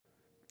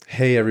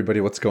Hey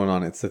everybody, what's going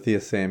on? It's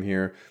Sathya Sam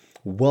here.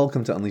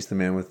 Welcome to Unleash the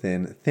Man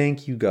Within.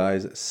 Thank you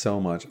guys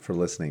so much for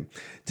listening.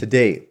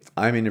 Today,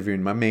 I'm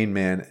interviewing my main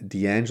man,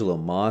 D'Angelo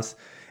Moss,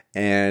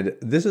 and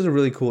this is a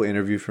really cool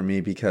interview for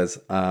me because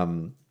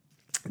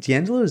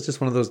D'Angelo is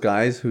just one of those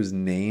guys whose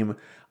name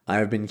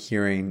I've been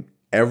hearing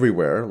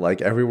everywhere.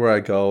 Like everywhere I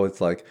go, it's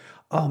like,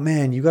 oh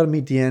man, you got to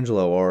meet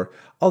D'Angelo, or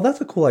oh,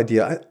 that's a cool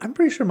idea. I'm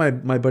pretty sure my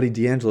buddy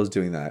D'Angelo is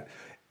doing that.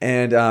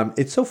 And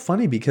it's so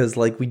funny because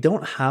like we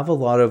don't have a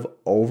lot of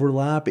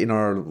overlap in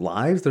our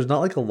lives. There's not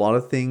like a lot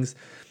of things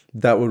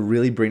that would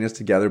really bring us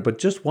together, but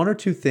just one or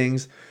two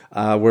things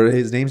where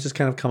his name's just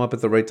kind of come up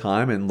at the right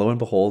time, and lo and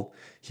behold,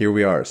 here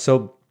we are.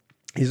 So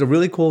he's a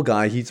really cool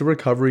guy. He's a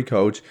recovery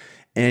coach,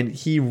 and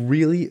he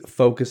really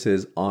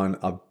focuses on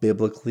a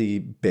biblically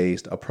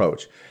based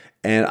approach.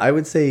 And I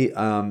would say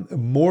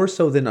more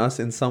so than us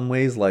in some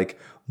ways. Like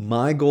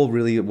my goal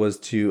really was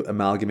to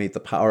amalgamate the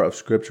power of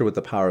scripture with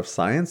the power of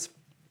science.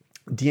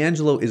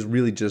 D'Angelo is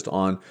really just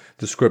on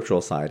the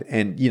scriptural side.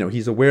 And,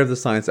 he's aware of the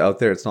science out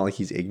there. It's not like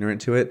he's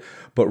ignorant to it.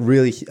 But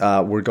really,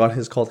 where God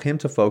has called him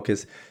to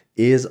focus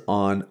is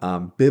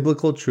on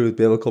biblical truth,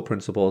 biblical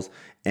principles,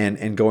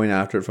 and going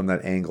after it from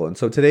that angle. And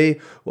so today,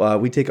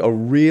 we take a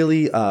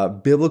really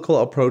biblical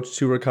approach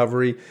to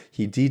recovery.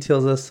 He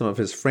details us some of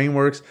his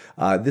frameworks.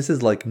 This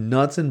is like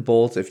nuts and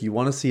bolts. If you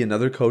want to see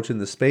another coach in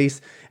the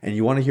space and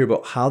you want to hear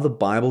about how the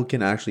Bible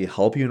can actually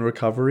help you in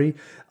recovery,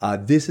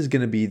 this is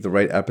going to be the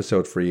right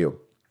episode for you.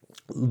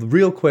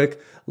 Real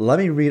quick, let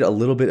me read a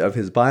little bit of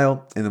his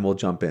bio and then we'll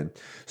jump in.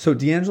 So,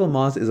 D'Angelo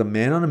Moss is a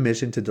man on a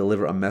mission to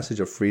deliver a message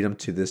of freedom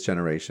to this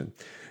generation.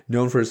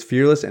 Known for his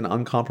fearless and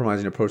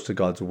uncompromising approach to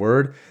God's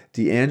word,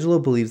 D'Angelo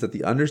believes that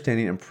the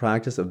understanding and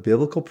practice of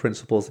biblical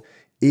principles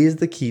is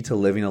the key to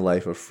living a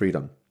life of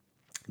freedom.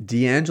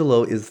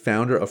 D'Angelo is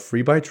founder of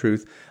Free by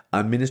Truth,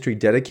 a ministry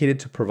dedicated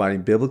to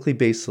providing biblically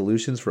based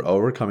solutions for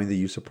overcoming the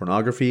use of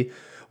pornography.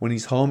 When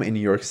he's home in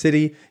New York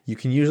City, you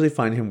can usually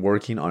find him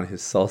working on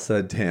his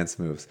salsa dance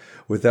moves.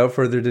 Without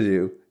further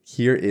ado,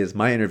 here is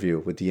my interview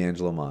with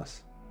D'Angelo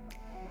Moss.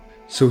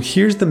 So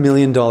here's the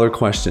million-dollar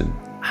question.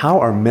 How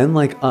are men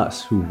like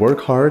us who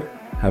work hard,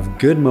 have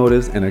good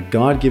motives, and a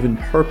God-given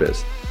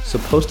purpose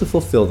supposed to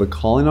fulfill the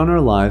calling on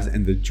our lives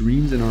and the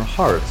dreams in our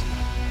hearts,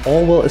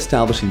 all while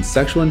establishing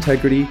sexual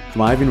integrity,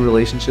 thriving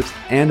relationships,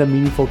 and a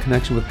meaningful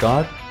connection with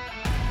God?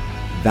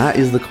 That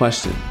is the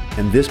question,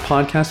 and this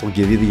podcast will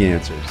give you the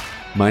answers.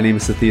 My name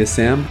is Sathya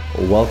Sam.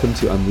 Welcome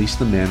to Unleash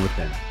the Man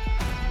Within.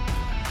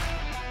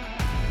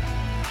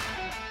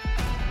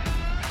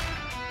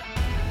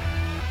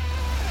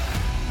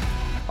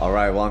 All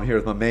right, well, I'm here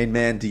with my main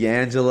man,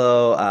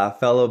 D'Angelo,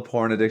 fellow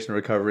porn addiction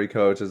recovery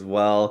coach as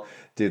well.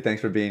 Dude,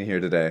 thanks for being here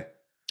today.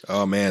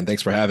 Oh man,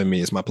 thanks for having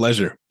me. It's my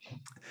pleasure.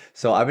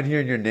 So I've been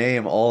hearing your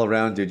name all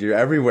around, dude. You're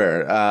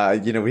everywhere.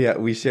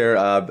 We share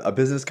a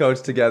business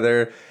coach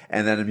together,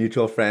 and then a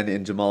mutual friend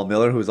in Jamal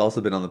Miller, who's also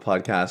been on the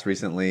podcast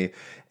recently.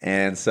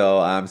 And so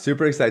I'm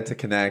super excited to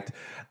connect.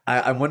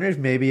 I'm wondering if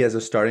maybe as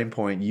a starting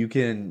point, you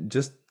can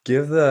just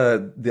give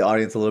the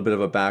audience a little bit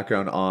of a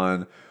background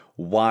on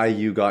why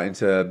you got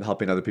into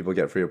helping other people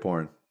get free of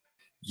porn.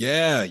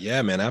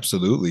 Yeah, man,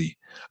 absolutely.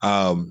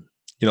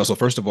 So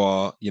first of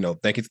all,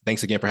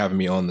 thanks again for having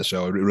me on the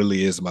show. It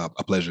really is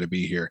a pleasure to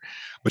be here.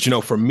 But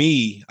for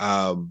me,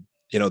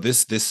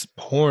 this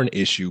porn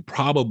issue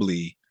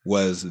probably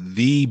was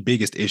the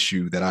biggest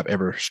issue that I've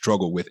ever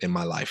struggled with in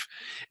my life.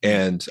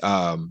 And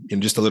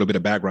just a little bit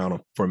of background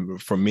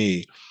from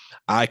me.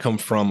 I come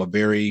from a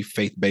very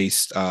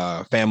faith-based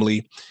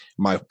family.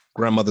 My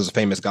grandmother's a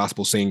famous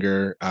gospel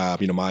singer.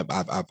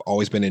 I've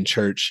always been in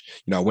church.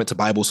 I went to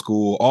Bible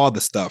school, all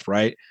the stuff,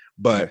 right?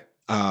 But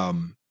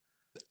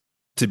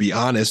to be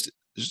honest,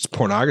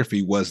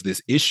 pornography was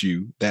this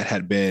issue that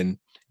had been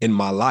in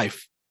my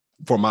life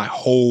for my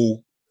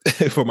whole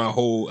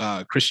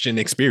Christian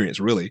experience,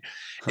 really.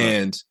 Huh.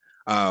 And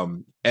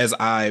as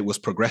I was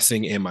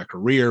progressing in my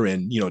career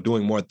and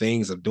doing more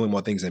things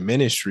in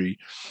ministry,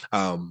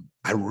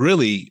 I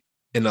really,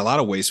 in a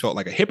lot of ways, felt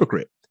like a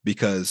hypocrite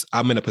because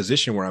I'm in a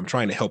position where I'm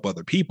trying to help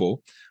other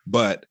people,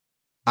 but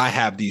I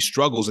have these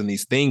struggles and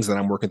these things that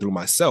I'm working through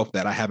myself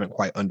that I haven't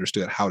quite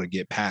understood how to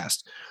get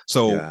past.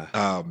 So,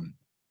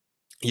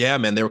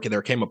 man,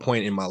 there came a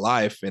point in my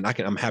life, and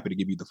I'm happy to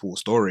give you the full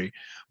story,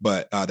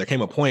 but there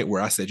came a point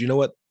where I said, you know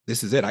what?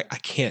 This is it. I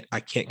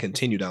can't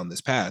continue down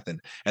this path. And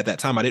at that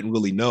time, I didn't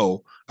really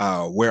know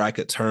where I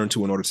could turn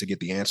to in order to get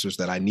the answers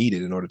that I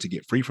needed in order to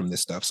get free from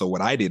this stuff. So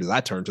what I did is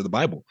I turned to the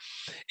Bible,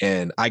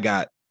 and I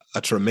got a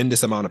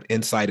tremendous amount of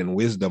insight and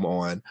wisdom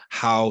on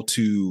how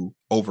to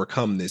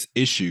overcome this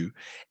issue.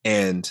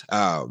 And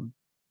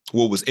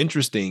what was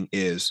interesting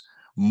is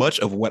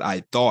much of what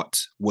I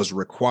thought was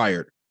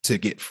required to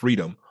get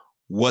freedom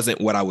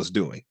wasn't what I was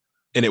doing.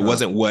 And it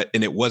wasn't what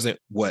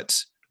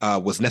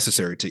was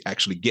necessary to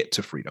actually get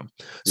to freedom.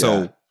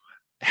 So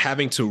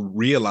having to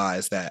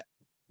realize that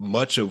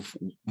much of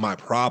my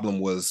problem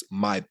was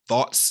my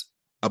thoughts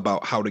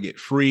about how to get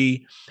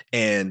free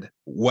and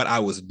what I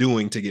was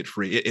doing to get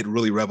free. It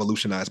really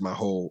revolutionized my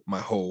whole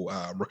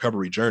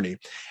recovery journey.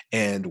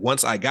 And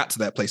once I got to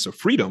that place of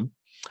freedom,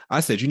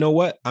 I said, you know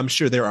what? I'm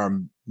sure there are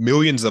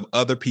millions of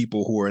other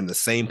people who are in the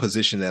same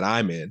position that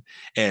I'm in.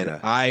 And Yeah.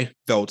 I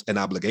felt an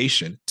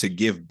obligation to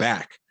give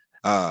back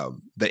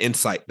the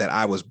insight that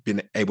I was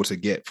been able to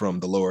get from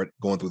the Lord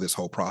going through this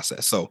whole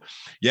process. So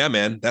yeah,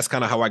 man, that's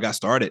kind of how I got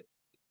started.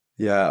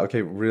 Yeah,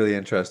 okay, really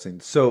interesting.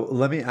 So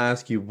let me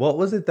ask you, what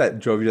was it that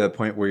drove you to that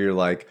point where you're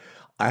like,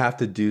 I have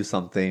to do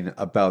something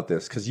about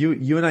this? Because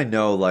you and I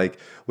know, like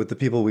with the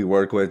people we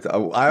work with,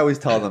 I always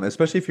tell them,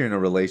 especially if you're in a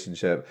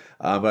relationship,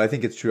 but I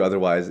think it's true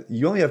otherwise.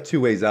 You only have two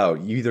ways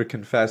out. You either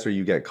confess or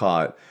you get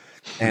caught.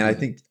 And I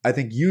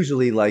think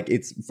usually like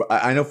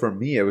I know for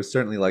me it was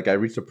certainly like I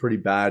reached a pretty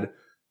bad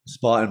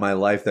spot in my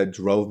life that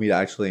drove me to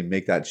actually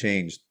make that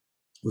change.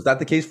 Was that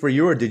the case for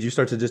you, or did you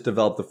start to just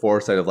develop the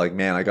foresight of like,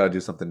 man, I got to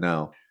do something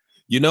now?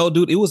 You know,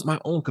 dude, it was my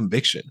own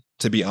conviction.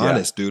 To be Yeah.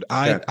 honest, dude,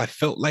 Okay. I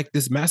felt like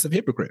this massive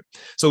hypocrite.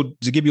 So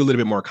to give you a little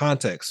bit more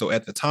context, so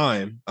at the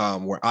time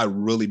where I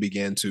really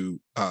began to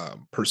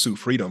pursue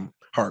freedom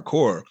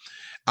hardcore,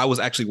 I was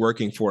actually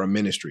working for a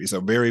ministry. It's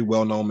a very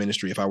well-known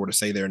ministry. If I were to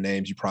say their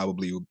names, you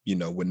probably,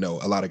 would know.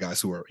 A lot of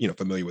guys who are,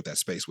 familiar with that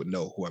space would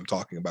know who I'm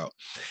talking about.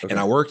 And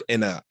Okay. I worked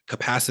in a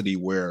capacity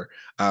where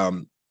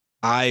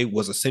I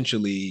was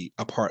essentially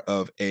a part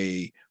of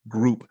a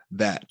group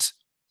that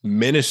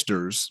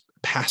ministers,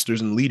 pastors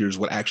and leaders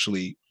would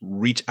actually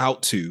reach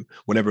out to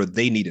whenever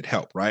they needed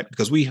help, right?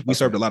 Because we Okay.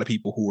 served a lot of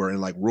people who are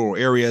in like rural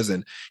areas,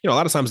 and a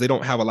lot of times they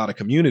don't have a lot of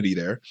community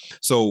there,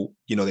 so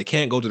they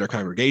can't go to their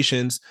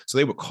congregations, so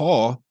they would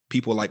call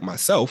people like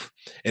myself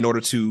in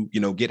order to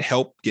get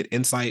help, get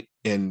insight,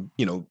 and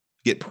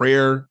get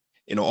prayer,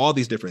 all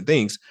these different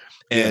things.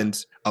 Yeah.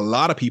 And a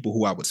lot of people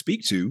who I would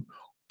speak to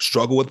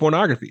struggle with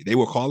pornography. They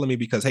were calling me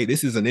because, hey,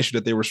 this is an issue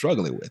that they were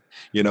struggling with.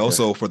 Okay.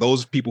 So for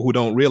those people who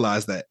don't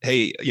realize that,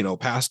 hey,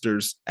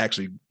 pastors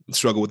actually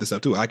struggle with this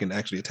stuff too, I can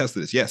actually attest to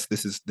this. Yes,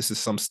 this is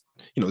some,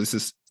 this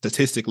is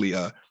statistically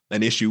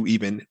an issue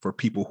even for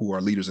people who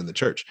are leaders in the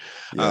church.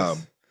 Yes.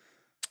 um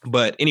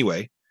but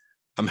anyway,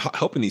 I'm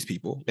helping these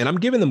people and I'm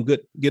giving them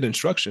good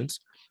instructions,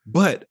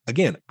 but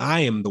again,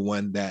 I am the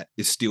one that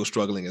is still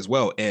struggling as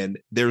well, and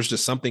there's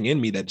just something in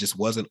me that just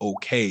wasn't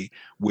okay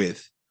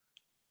with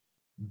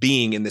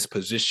being in this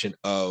position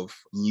of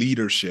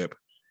leadership,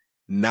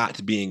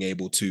 not being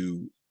able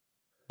to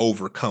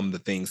overcome the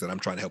things that I'm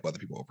trying to help other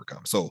people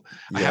overcome. So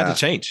I had to Yeah.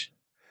 change.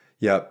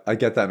 Yeah, I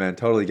get that, man.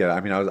 Totally get it.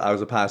 I mean, I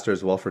was a pastor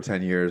as well for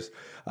 10 years.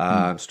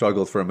 Mm.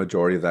 Struggled for a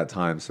majority of that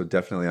time, so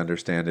definitely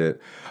understand it.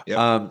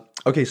 Yep.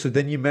 Okay, so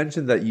then you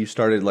mentioned that you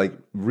started like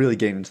really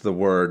getting into the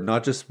word,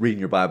 not just reading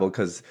your Bible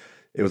because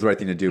it was the right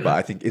thing to do, but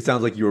I think it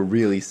sounds like you were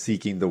really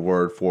seeking the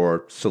word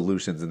for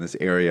solutions in this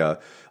area,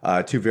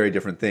 two very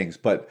different things.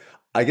 But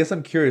I guess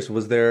I'm curious,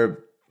 was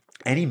there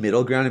any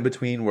middle ground in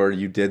between where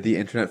you did the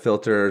internet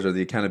filters or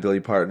the accountability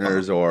Oh,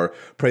 partners or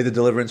pray the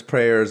deliverance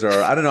prayers, or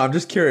I don't know, I'm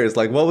just curious,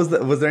 like was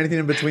there anything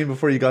in between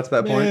before you got to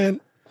that point?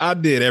 man, I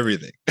did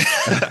everything.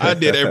 I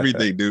did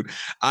everything, dude.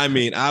 I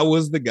mean, I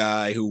was the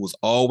guy who was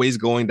always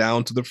going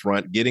down to the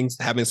front,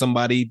 having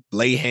somebody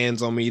lay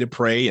hands on me to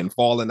pray and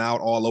falling out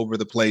all over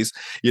the place.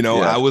 I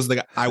Yeah. was the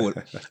guy.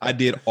 I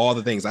did all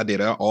the things. I did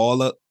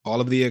all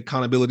of the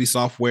accountability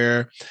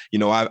software.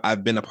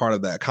 I've been a part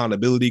of the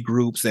accountability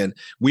groups, and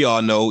we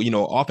all know,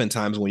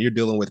 oftentimes when you're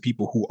dealing with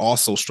people who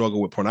also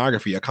struggle with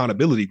pornography,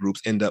 accountability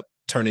groups end up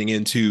turning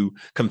into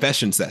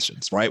confession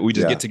sessions, right? We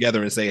just get Yeah.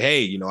 together and say,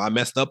 hey, I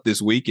messed up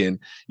this week. And,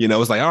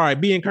 it's like, all right,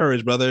 be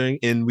encouraged, brother.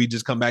 And we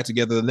just come back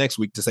together the next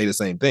week to say the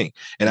same thing.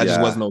 And I just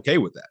Yeah. wasn't okay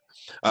with that.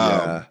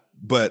 Yeah.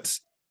 But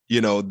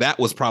that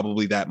was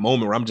probably that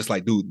moment where I'm just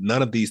like, dude,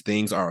 none of these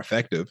things are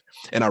effective.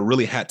 And I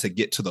really had to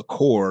get to the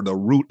core, the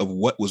root of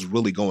what was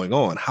really going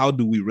on. How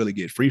do we really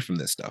get free from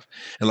this stuff?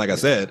 And like I Yeah.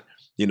 said,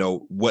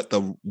 what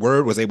the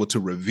word was able to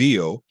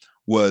reveal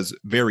was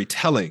very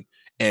telling.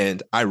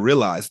 And I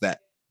realized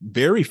that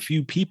very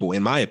few people,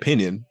 in my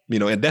opinion,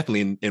 and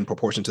definitely in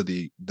proportion to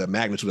the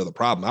magnitude of the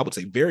problem, I would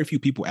say very few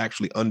people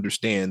actually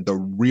understand the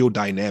real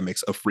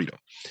dynamics of freedom.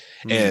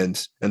 Hmm.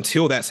 And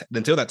until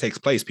that takes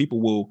place, people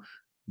will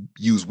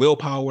use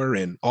willpower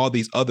and all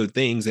these other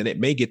things, and it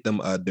may get them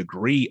a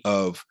degree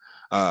of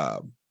uh,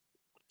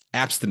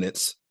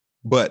 abstinence.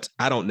 But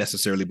I don't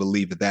necessarily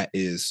believe that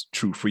is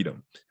true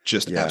freedom,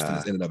 just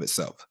abstinence Yeah. in and of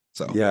itself.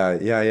 So Yeah.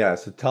 Yeah. Yeah.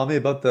 So tell me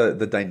about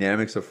the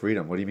dynamics of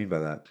freedom. What do you mean by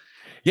that?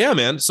 yeah,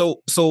 man.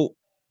 So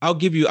I'll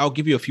give you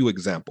a few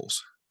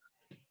examples.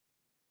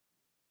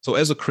 So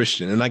as a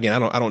Christian, and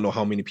again, I don't know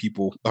how many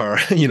people are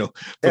Yeah,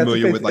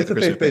 familiar with like it's the a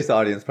Christian faith. faith-based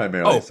audience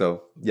primarily. Oh,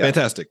 So yeah.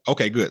 fantastic.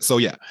 Okay, good. So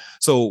yeah.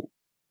 So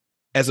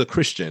as a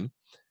Christian,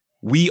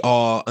 we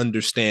all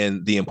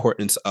understand the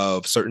importance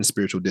of certain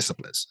spiritual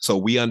disciplines. So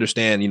we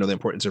understand, the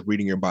importance of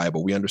reading your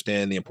Bible. We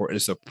understand the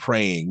importance of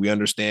praying. We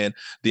understand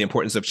the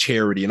importance of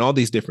charity and all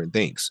these different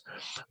things.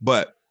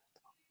 But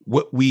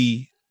what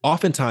we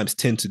oftentimes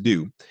tend to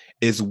do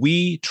is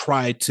we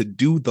try to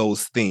do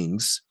those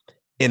things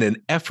in an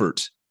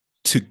effort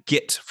to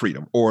get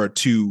freedom or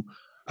to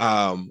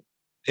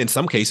in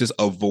some cases,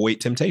 avoid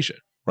temptation,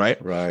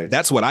 right? Right.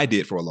 That's what I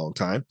did for a long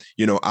time.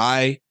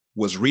 I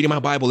was reading my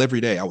Bible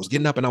every day. I was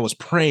getting up and I was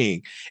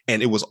praying,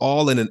 and it was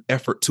all in an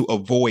effort to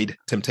avoid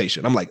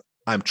temptation. I'm like,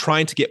 I'm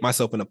trying to get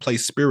myself in a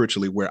place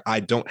spiritually where I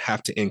don't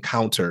have to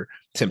encounter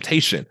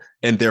temptation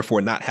and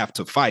therefore not have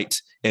to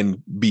fight and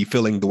be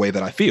feeling the way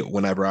that I feel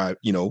whenever I,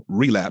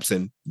 relapse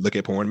and look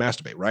at porn and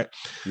masturbate, right?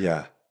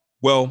 Yeah.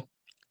 Well,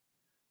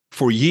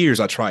 for years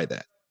I tried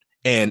that,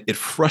 and it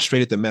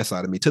frustrated the mess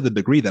out of me to the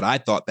degree that I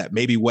thought that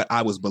maybe what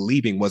I was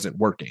believing wasn't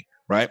working,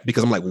 right?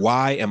 Because I'm like,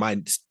 why am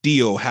I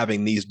still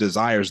having these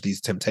desires,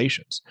 these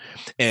temptations?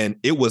 And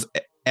it was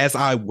as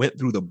I went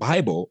through the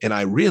Bible and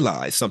I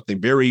realized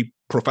something very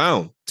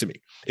profound to me.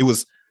 It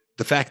was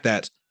the fact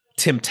that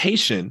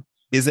temptation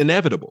is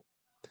inevitable.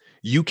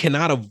 You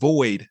cannot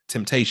avoid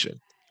temptation.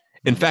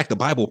 In fact, the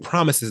Bible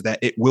promises that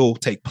it will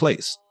take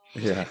place.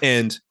 Yeah.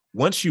 And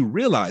once you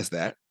realize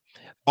that,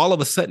 all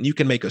of a sudden you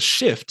can make a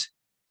shift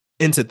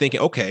into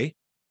thinking, okay,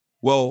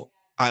 well,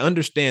 I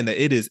understand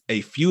that it is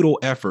a futile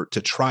effort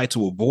to try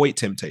to avoid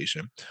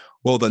temptation.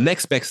 Well, the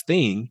next best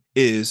thing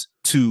is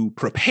to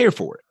prepare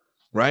for it,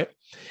 right?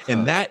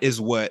 And that is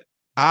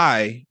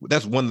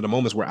that's one of the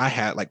moments where I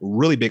had like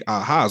really big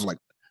ahas, like,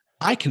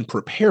 I can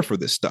prepare for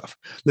this stuff.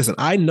 Listen,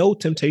 I know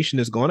temptation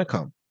is going to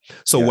come.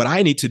 So what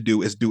I need to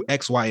do is do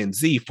X, Y, and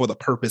Z for the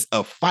purpose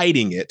of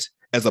fighting it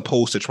as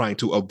opposed to trying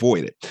to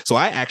avoid it. So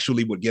I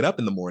actually would get up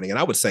in the morning and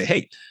I would say,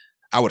 hey,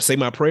 I would say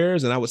my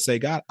prayers and I would say,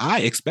 God,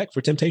 I expect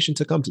for temptation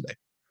to come today.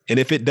 And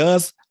if it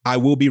does, I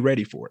will be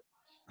ready for it.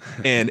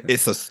 And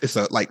it's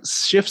a like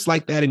shifts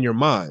like that in your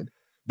mind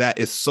that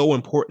is so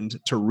important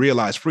to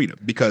realize freedom.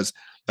 Because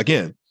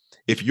again,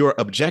 if your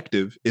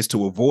objective is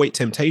to avoid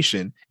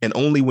temptation, and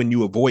only when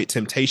you avoid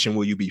temptation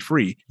will you be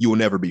free, you will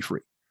never be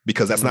free,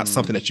 because that's not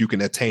something that you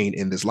can attain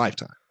in this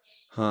lifetime.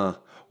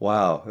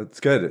 Wow,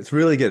 it's good. It's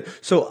really good.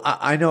 So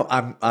I know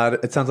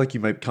it sounds like you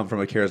might come from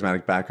a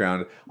charismatic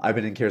background. I've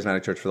been in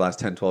charismatic church for the last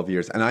 10, 12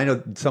 years. And I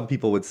know some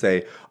people would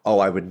say, oh,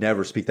 I would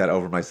never speak that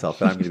over myself,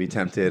 that I'm going to be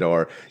tempted,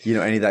 or,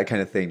 any of that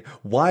kind of thing.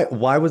 Why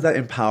was that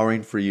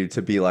empowering for you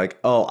to be like,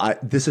 oh,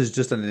 this is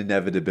just an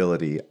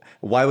inevitability?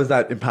 Why was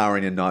that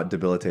empowering and not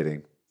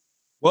debilitating?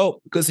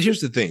 Well, because here's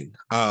the thing.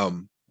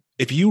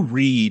 If you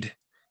read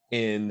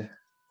in,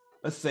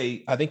 let's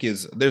say, I think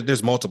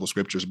there's multiple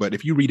scriptures, but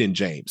if you read in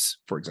James,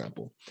 for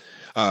example,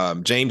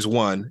 James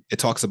 1, it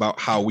talks about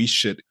how we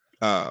should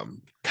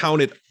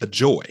count it a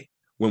joy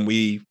when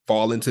we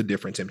fall into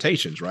different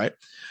temptations, right?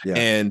 Yeah.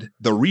 And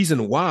the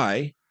reason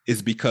why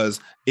is because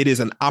it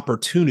is an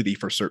opportunity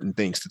for certain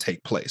things to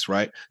take place,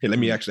 right? Hey, let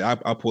me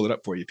I'll pull it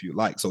up for you if you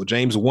like. So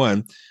James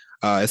 1,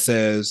 it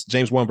says,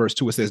 James 1 verse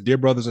 2, it says, dear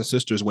brothers and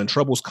sisters, when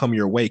troubles come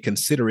your way,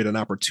 consider it an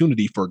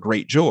opportunity for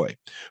great joy.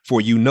 For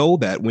you know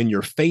that when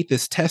your faith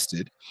is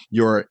tested,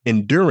 your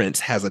endurance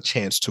has a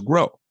chance to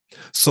grow.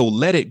 So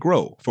let it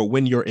grow. For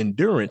when your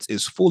endurance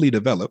is fully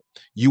developed,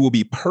 you will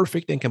be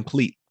perfect and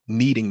complete,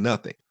 needing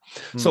nothing.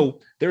 So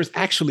there's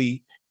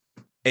actually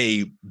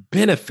a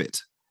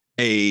benefit,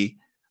 there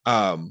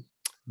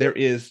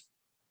is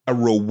a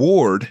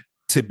reward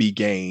to be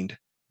gained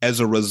as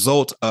a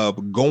result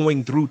of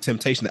going through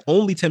temptation that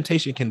only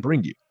temptation can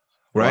bring you,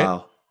 right?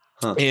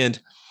 Wow.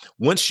 And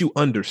once you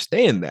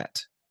understand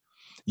that,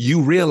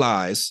 you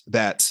realize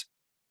that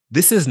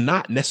this is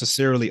not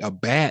necessarily a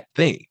bad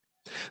thing.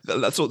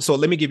 So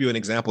let me give you an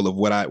example of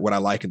what I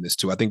liken this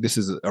to. I think this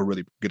is a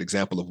really good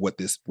example of what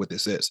this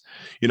is.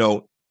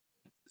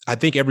 I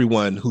think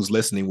everyone who's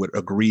listening would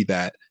agree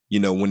that,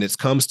 when it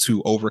comes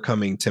to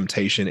overcoming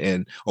temptation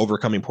and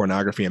overcoming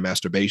pornography and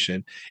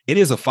masturbation, it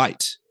is a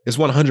fight. It's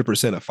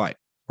 100% a fight,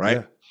 right?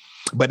 Yeah.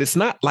 But it's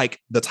not like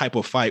the type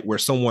of fight where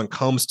someone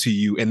comes to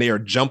you and they are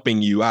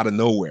jumping you out of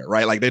nowhere,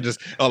 right? Like they just,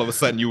 all of a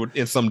sudden you were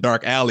in some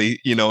dark alley,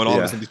 and all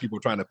of a sudden these people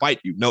are trying to fight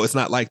you. No, it's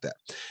not like that.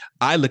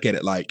 I look at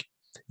it like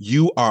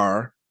you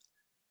are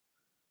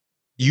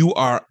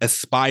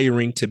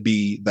aspiring to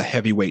be the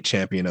heavyweight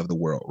champion of the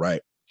world,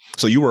 right?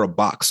 So you are a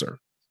boxer.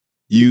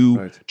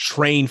 You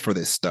train for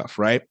this stuff,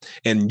 right?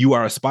 And you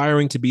are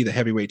aspiring to be the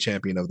heavyweight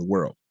champion of the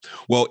world.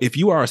 Well, if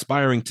you are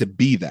aspiring to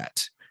be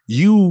that,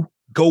 you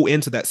go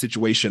into that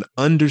situation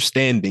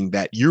understanding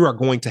that you are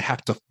going to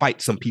have to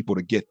fight some people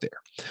to get there.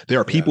 There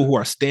are people who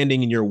are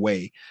standing in your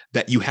way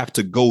that you have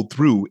to go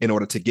through in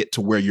order to get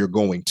to where you're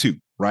going to,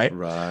 right?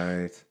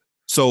 Right.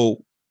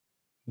 So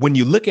when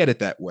you look at it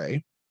that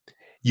way,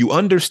 you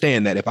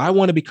understand that if I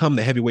want to become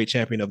the heavyweight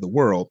champion of the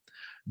world,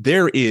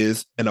 there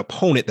is an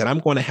opponent that I'm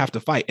going to have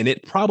to fight, and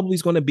it probably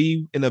is going to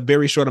be in a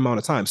very short amount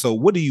of time. So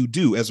what do you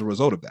do as a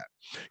result of that?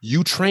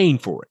 You train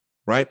for it,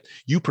 right?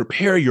 You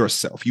prepare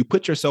yourself. You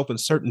put yourself in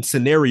certain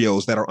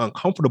scenarios that are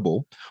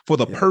uncomfortable for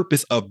the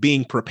purpose of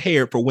being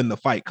prepared for when the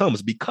fight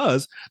comes,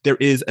 because there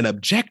is an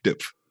objective.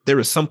 There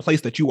is some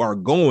place that you are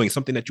going,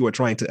 something that you are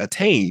trying to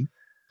attain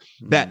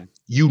that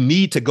you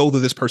need to go to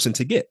this person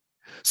to get.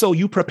 So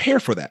you prepare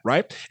for that,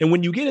 right? And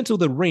when you get into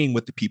the ring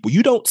with the people,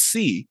 you don't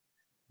see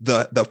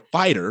the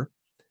fighter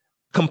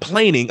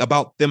complaining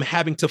about them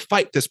having to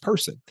fight this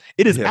person.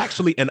 It is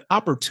actually an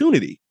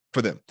opportunity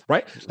for them,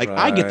 right? Like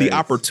I get the Right.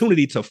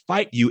 opportunity to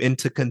fight you and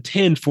to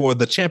contend for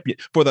the champion,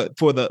 for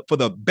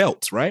the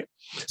belts, right?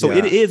 So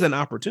it Yeah. is an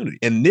opportunity.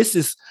 And this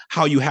is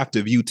how you have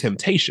to view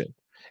temptation.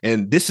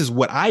 And this is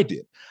what I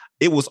did.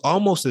 It was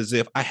almost as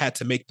if I had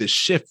to make this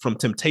shift from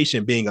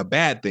temptation being a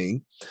bad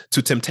thing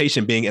to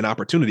temptation being an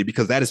opportunity,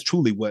 because that is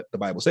truly what the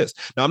Bible says.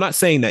 Now, I'm not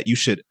saying that you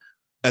should,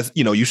 as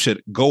you know, you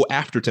should go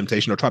after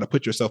temptation or try to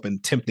put yourself in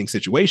tempting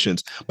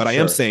situations, but I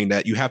am Sure. saying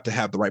that you have to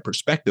have the right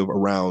perspective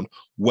around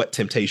what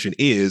temptation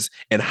is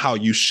and how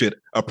you should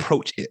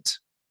approach it.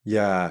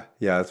 Yeah,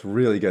 yeah, it's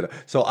really good.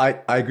 So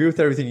I agree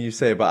with everything you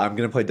say, but I'm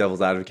gonna play devil's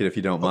advocate if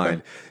you don't Okay.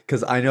 mind,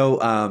 because I know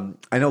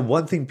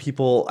one thing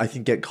people I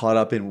think get caught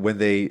up in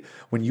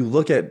when you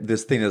look at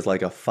this thing as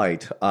like a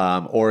fight,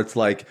 or it's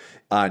like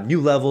new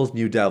levels,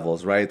 new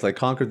devils, right? It's like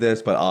conquer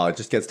this, but it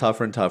just gets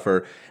tougher and tougher.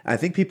 And I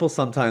think people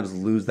sometimes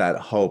lose that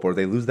hope or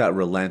they lose that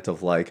relent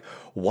of like,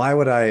 why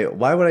would I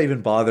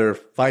even bother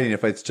fighting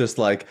if it's just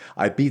like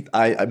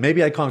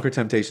maybe I conquer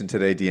temptation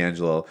today,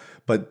 D'Angelo,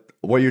 but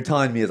what you're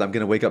telling me is I'm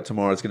going to wake up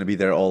tomorrow. It's going to be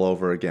there all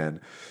over again.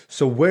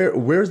 So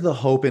where's the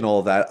hope in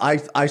all that?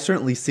 I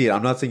certainly see it.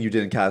 I'm not saying you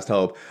didn't cast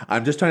hope.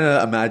 I'm just trying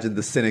to imagine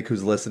the cynic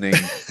who's listening,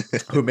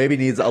 who maybe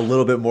needs a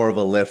little bit more of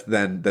a lift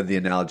than the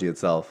analogy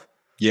itself.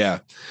 Yeah.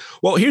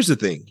 Well, here's the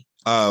thing.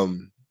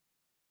 The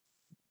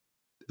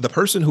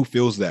person who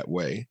feels that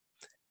way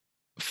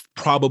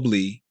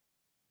probably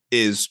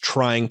is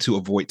trying to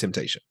avoid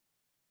temptation.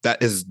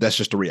 That's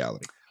just a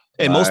reality.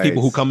 And most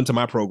people Right. who come into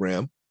my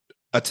program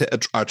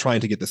are trying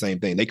to get the same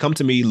thing. They come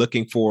to me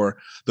looking for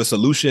the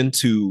solution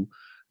to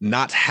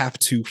not have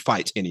to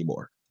fight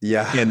anymore.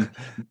 Yeah. And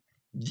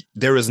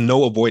there is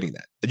no avoiding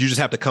that. You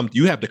just have to come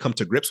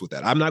to grips with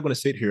that. I'm not going to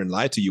sit here and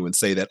lie to you and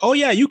say that, oh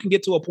yeah, you can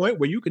get to a point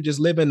where you can just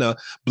live in a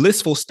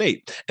blissful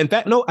state. In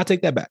fact, no, I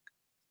take that back.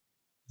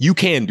 You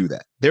can do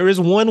that. There is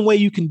one way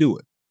you can do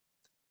it.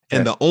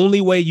 And Okay. the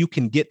only way you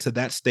can get to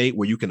that state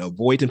where you can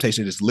avoid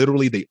temptation is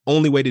literally the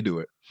only way to do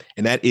it.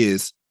 And that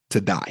is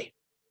to die.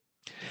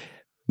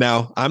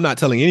 Now, I'm not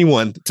telling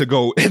anyone to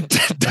go and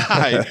to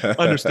die.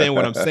 Understand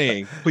what I'm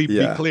saying? Please be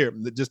Yeah. clear,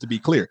 just to be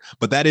clear.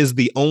 But that is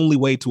the only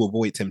way to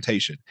avoid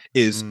temptation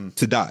is Mm,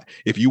 to die.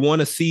 If you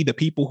want to see the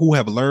people who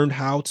have learned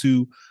how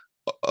to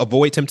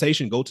avoid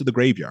temptation, go to the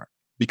graveyard,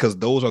 because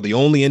those are the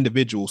only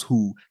individuals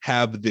who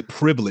have the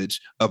privilege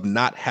of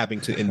not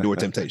having to endure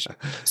temptation.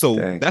 So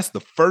dang. that's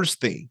the first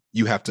thing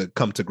you have to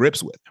come to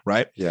grips with,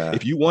 right? Yeah.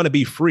 If you want to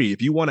be free,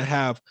 if you want to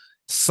have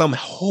some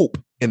hope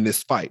in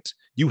this fight,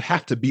 you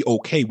have to be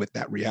okay with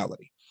that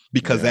reality,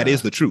 because that is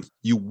Yeah. the truth.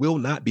 You will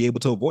not be able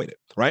to avoid it,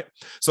 right?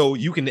 So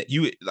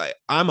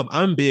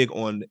I'm big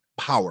on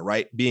power,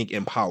 right? Being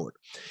empowered.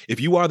 If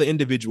you are the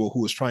individual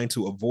who is trying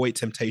to avoid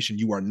temptation,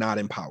 you are not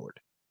empowered.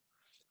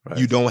 You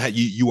Right. don't have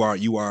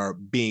you are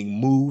being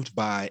moved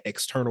by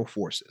external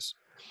forces.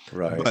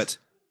 Right. But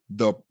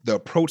the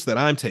approach that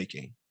I'm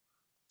taking,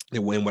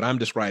 and when what I'm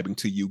describing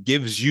to you,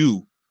 gives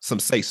you some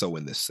say so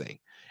in this thing.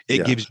 It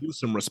Yeah. gives you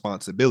some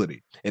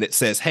responsibility. And it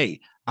says,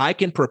 hey, I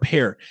can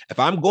prepare. If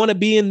I'm going to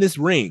be in this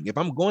ring, if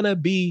I'm going to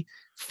be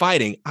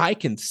fighting, I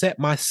can set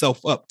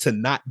myself up to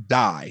not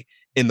die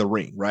in the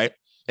ring, right?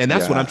 And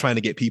that's what I'm Yeah. trying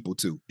to get people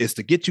to, is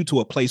to get you to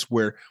a place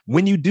where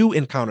when you do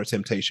encounter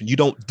temptation, you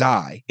don't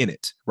die in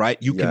it, right?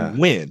 You can Yeah.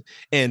 win.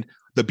 And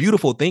the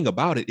beautiful thing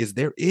about it is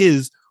there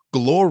is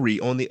glory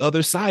on the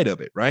other side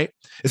of it, right?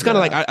 It's kind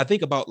of like Yeah. I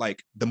think about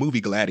like the movie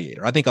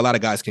Gladiator. I think a lot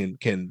of guys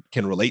can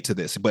relate to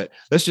this, but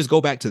let's just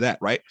go back to that,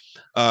 right?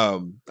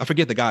 I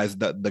forget the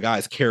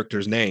guy's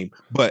character's name,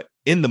 but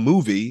in the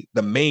movie,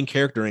 the main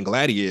character in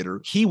Gladiator,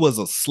 he was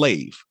a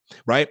slave,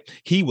 right?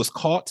 He was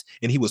caught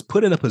and he was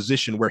put in a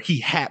position where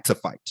he had to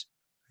fight.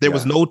 Yeah.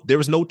 There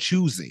was no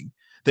choosing.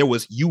 There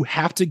was, you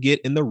have to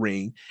get in the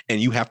ring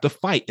and you have to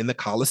fight in the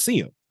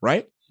Coliseum,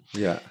 right?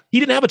 Yeah. He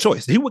didn't have a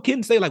choice. He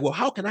couldn't say like, well,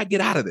 how can I get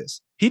out of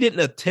this? He didn't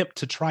attempt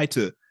to try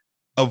to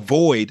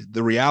avoid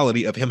the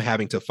reality of him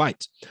having to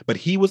fight, but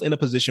he was in a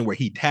position where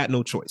he had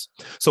no choice.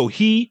 So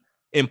he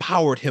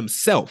empowered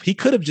himself. He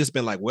could have just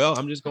been like, well,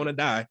 I'm just going to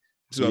die.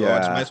 So I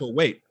just might Yeah. as well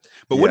wait.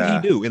 But what did he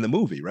Yeah. do in the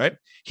movie, right?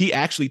 He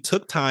actually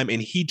took time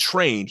and he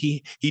trained.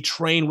 He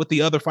trained with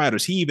the other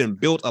fighters. He even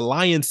built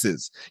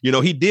alliances.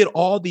 He did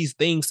all these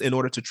things in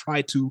order to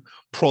try to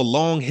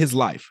prolong his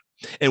life.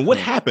 And what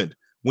Huh. happened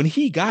when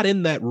he got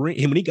in that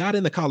ring, when he got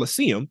in the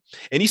Coliseum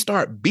and he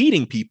started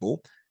beating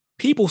people,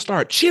 people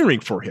start cheering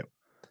for him,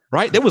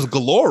 right? There was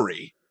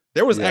glory.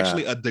 There was Yeah.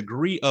 actually a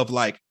degree of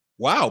like,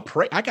 wow,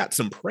 I got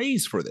some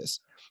praise for this,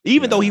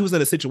 even though he Yeah. was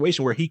in a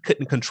situation where he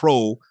couldn't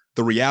control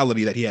the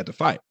reality that he had to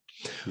fight.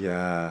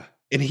 Yeah.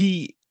 And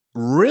he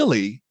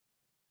really,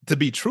 to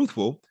be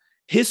truthful,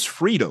 his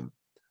freedom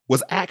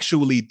was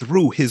actually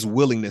through his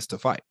willingness to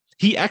fight.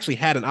 He actually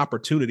had an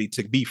opportunity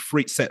to be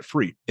free, set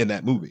free in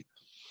that movie,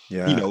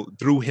 Yeah.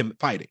 through him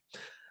fighting.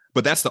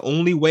 But that's the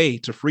only way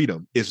to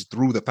freedom, is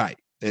through the fight.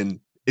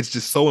 And it's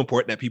just so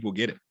important that people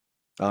get it.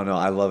 Oh no,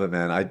 I love it,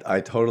 man.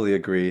 I totally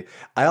agree.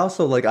 I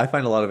also like I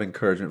find a lot of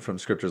encouragement from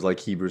scriptures like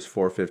Hebrews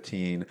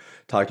 4:15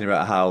 talking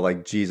about how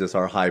like Jesus,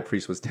 our high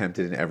priest, was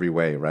tempted in every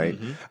way, right?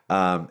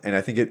 Hmm. And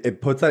I think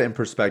it puts that in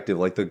perspective.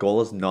 Like the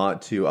goal is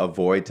not to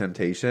avoid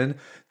temptation.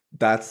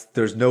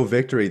 There's no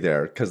victory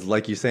there because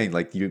like you're saying,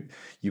 like you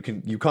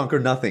conquer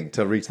nothing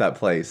to reach that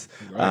place.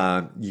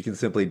 Right. You can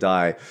simply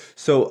die.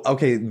 So,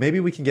 okay, maybe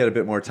we can get a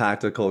bit more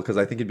tactical because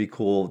I think it'd be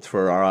cool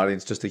for our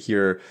audience just to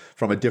hear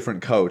from a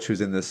different coach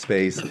who's in this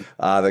space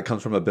that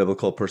comes from a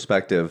biblical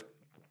perspective.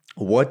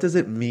 What does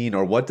it mean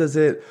or what does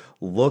it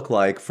look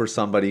like for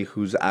somebody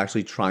who's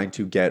actually trying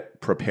to get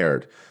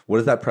prepared? What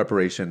does that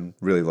preparation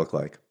really look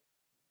like?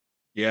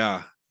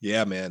 Yeah.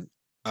 Yeah, man.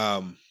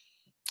 Um,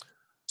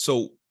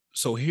 so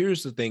so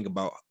here's the thing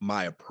about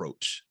my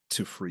approach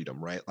to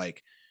freedom, right?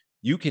 Like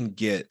you can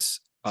get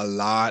a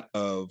lot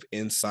of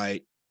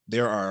insight.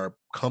 There are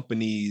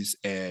companies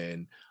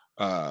and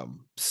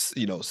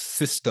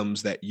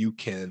systems that you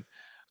can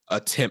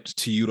attempt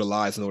to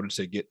utilize in order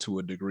to get to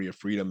a degree of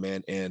freedom,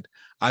 man. And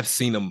I've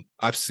seen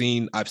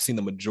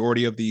the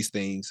majority of these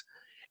things,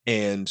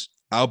 and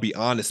I'll be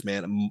honest,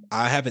 man,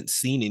 I haven't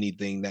seen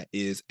anything that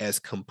is as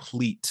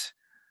complete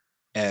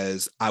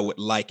as I would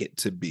like it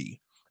to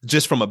be,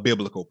 just from a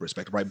biblical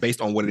perspective, right?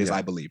 Based on what it is Yeah.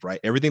 I believe, right?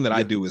 Everything that I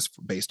Yeah. do is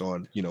based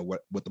on,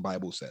 what the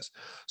Bible says.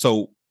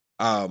 So,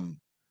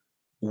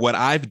 what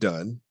I've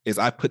done is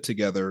I put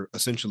together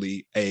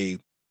essentially a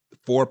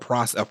 4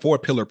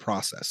 pillar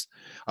process,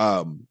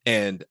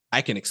 and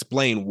I can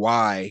explain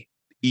why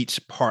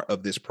each part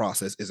of this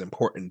process is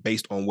important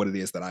based on what it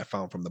is that I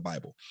found from the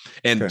Bible.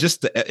 And Okay.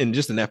 just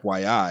an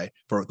FYI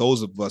for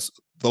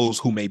those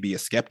who may be a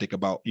skeptic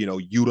about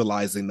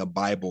utilizing the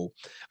Bible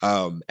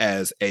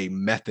as a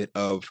method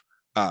of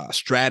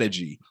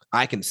strategy,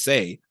 I can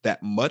say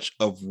that much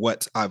of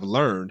what I've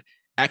learned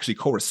actually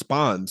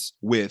corresponds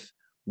with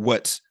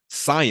what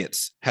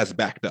science has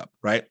backed up,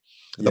 right?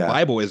 The Yeah.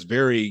 Bible is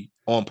very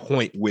on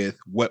point with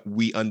what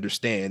we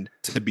understand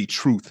to be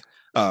truth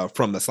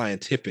from the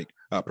scientific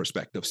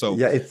perspective. So,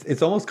 Yeah,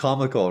 it's almost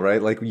comical,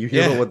 right? Like you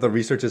hear about yeah, what the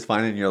research is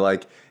finding, and you're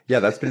like, yeah,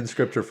 that's been in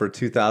scripture for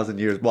 2,000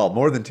 years. Well,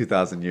 more than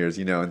 2,000 years,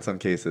 in some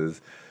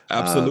cases. Um,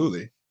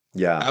 absolutely.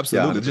 yeah,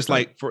 Absolutely. Just 100%.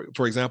 like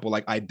for example,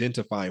 like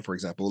identifying, for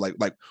example,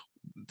 like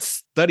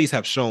studies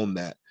have shown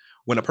that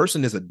when a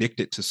person is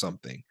addicted to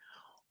something,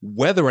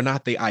 whether or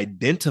not they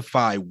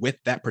identify with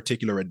that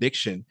particular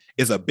addiction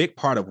is a big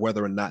part of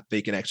whether or not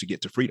they can actually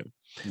get to freedom.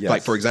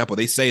 Like for Yes. example,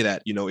 they say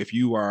that if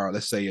you are,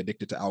 let's say,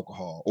 addicted to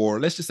alcohol, or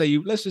let's just say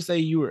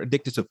you are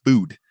addicted to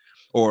food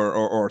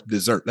or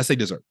dessert. Let's say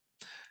dessert.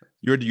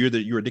 You're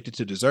addicted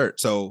to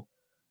dessert. So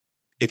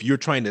if you're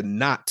trying to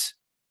not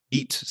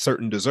eat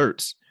certain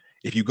desserts,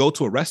 if you go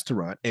to a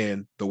restaurant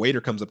and the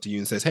waiter comes up to you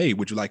and says, "Hey,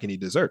 would you like any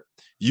dessert?"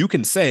 You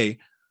can say,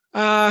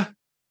 "Uh,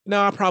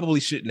 no, I probably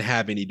shouldn't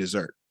have any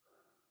dessert."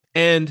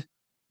 And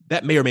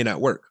that may or may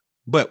not work.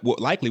 But what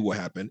likely will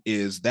happen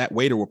is that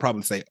waiter will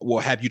probably say, "Well,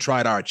 have you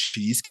tried our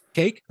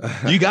cheesecake?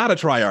 You got to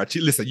try our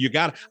cheese. Listen, you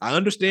got to, I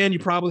understand you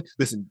probably,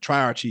 listen,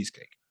 try our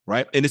cheesecake,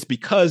 right?" And it's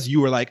because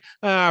you were like,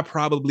 I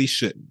probably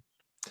shouldn't.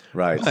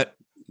 Right. But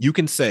you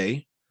can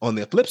say, on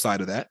the flip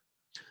side of that,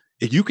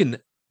 if you can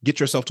get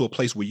yourself to a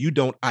place where you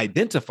don't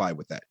identify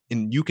with that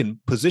and you can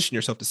position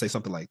yourself to say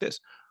something like this: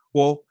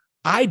 well,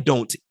 I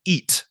don't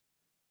eat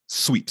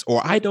sweets,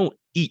 or I don't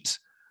eat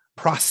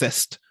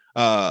processed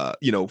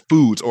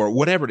foods, or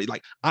whatever.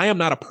 Like, I am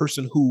not a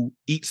person who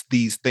eats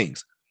these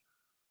things,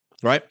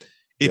 right?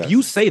 If you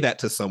Yes. say that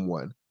to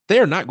someone,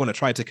 they're not going to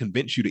try to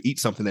convince you to eat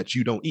something that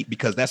you don't eat,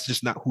 because that's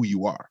just not who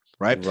you are,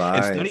 right?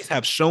 And studies Right.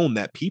 have shown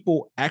that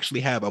people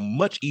actually have a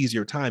much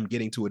easier time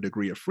getting to a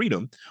degree of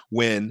freedom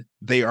when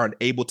they are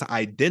able to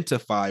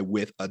identify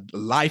with a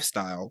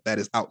lifestyle that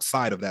is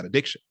outside of that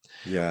addiction.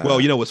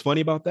 Well, Yeah. what's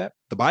funny about that?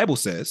 The Bible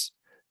says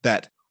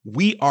that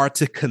we are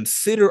to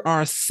consider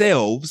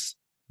ourselves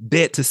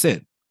dead to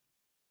sin.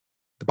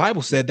 The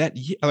Bible said that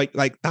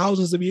like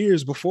thousands of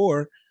years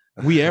before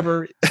we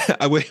ever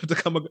I would have to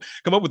come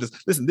up with this.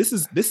 Listen,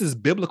 this is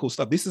biblical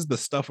stuff. This is the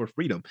stuff of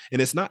freedom,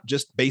 and it's not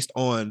just based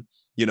on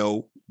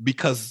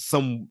because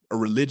some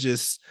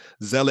religious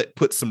zealot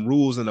put some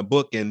rules in a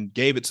book and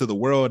gave it to the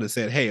world and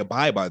said, "Hey,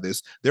 abide by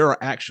this." There are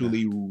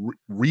actually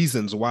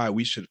reasons why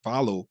we should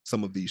follow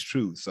some of these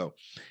truths. So,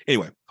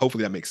 anyway,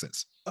 hopefully that makes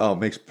sense. Oh,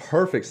 makes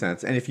perfect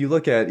sense. And if you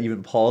look at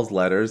even Paul's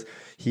letters,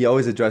 he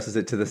always addresses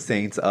it to the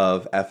saints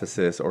of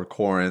Ephesus or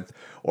Corinth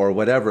or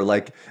whatever.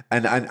 Like,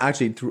 and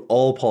actually through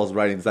all Paul's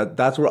writings,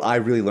 that's where I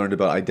really learned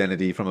about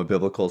identity from a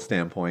biblical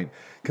standpoint.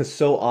 Because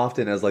so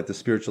often, as like the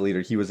spiritual leader,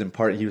 he was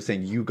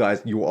saying, "You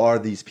guys, you are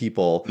these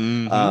people."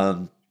 Mm-hmm.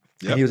 And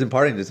he Yep. was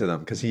imparting it to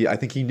them because I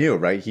think he knew,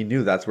 right? He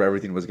knew that's where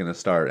everything was going to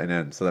start and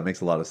end. So that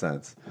makes a lot of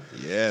sense.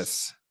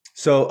 Yes.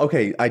 So,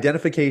 okay,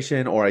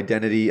 identification or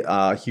identity,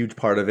 a huge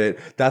part of it.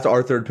 That's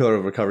our third pillar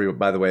of recovery,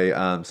 by the way.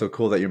 So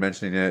cool that you're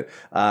mentioning it.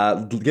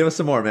 Give us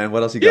some more, man.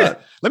 What else you Yeah.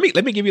 got?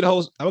 Let me give you the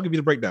whole. I'll give you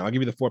the breakdown. I'll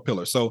give you the 4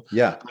 pillars. So,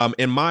 Yeah,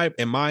 in my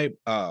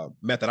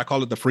method, I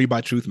call it the Free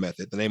by Truth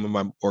method. The name of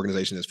my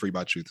organization is Free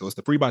by Truth. So it's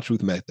the Free by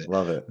Truth method.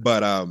 love it.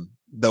 But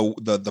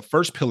the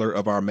first pillar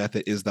of our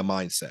method is the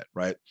mindset,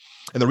 right?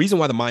 And the reason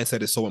why the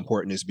mindset is so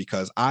important is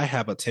because I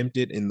have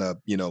attempted in the,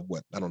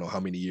 what, I don't know how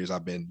many years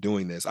I've been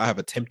doing this. I have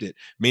attempted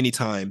many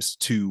times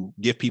to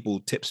give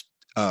people tips,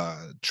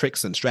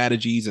 tricks and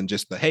strategies, and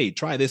just hey,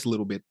 try this a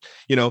little bit,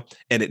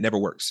 and it never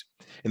works.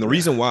 And the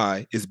reason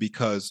why is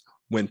because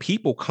when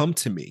people come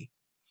to me,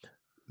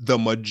 the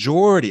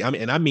majority,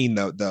 I mean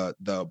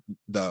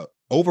the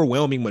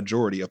overwhelming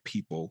majority of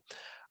people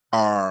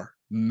are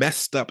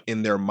messed up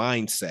in their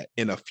mindset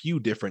in a few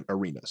different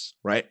arenas,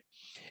 right?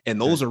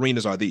 And those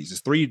arenas are these.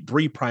 It's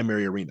three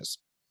primary arenas.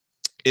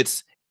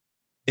 It's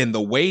in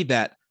the way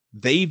that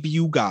they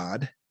view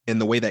God and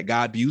the way that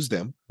God views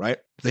them, right?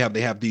 They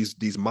have these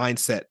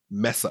mindset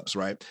mess ups,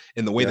 right?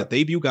 In the way that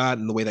they view God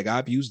and the way that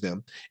God views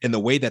them, in the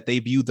way that they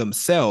view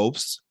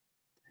themselves,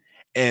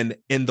 and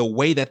in the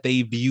way that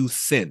they view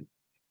sin,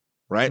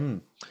 right?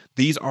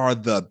 These are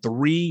the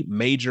three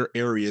major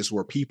areas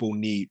where people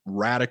need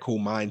radical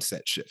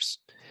mindset shifts.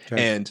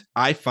 Okay. And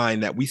I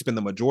find that we spend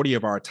the majority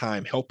of our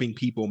time helping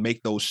people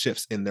make those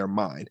shifts in their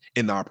mind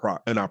in our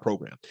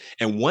program.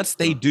 And once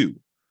they do,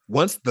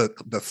 once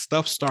the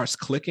stuff starts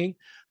clicking,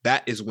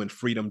 that is when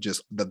freedom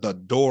just the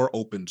door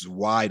opens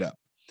wide up.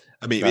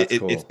 I mean,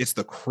 it's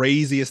the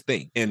craziest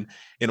thing. And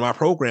in my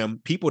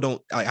program, people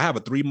don't. I have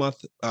a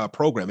 3-month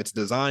program. It's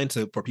designed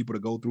for people to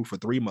go through for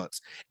 3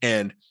 months,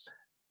 and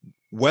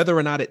whether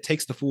or not it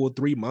takes the full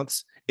 3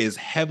 months is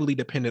heavily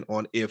dependent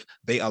on if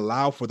they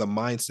allow for the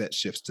mindset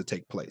shifts to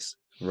take place.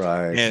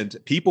 Right. And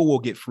people will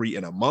get free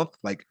in a month.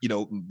 Like,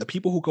 the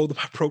people who go to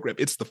my program,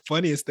 it's the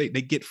funniest thing.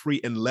 They get free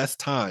in less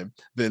time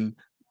than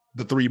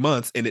the 3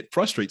 months. And it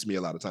frustrates me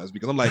a lot of times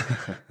because I'm like,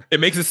 it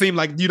makes it seem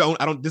like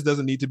this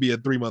doesn't need to be a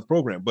 3-month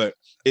program, but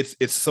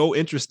it's so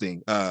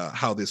interesting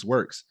how this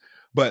works.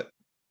 But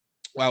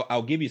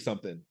I'll give you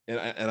something,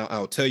 and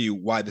I'll tell you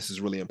why this is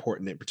really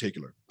important in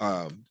particular.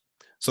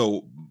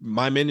 So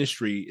my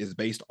ministry is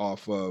based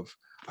off of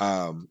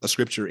a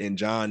scripture in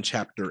John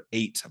chapter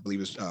 8, I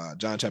believe it's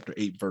John chapter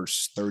 8,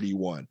 verse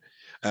 31.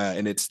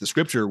 And it's the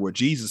scripture where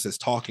Jesus is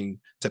talking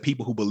to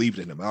people who believed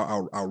in him.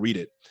 I'll read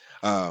it.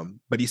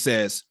 But it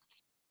says,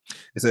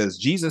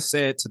 Jesus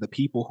said to the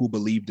people who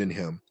believed in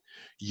him,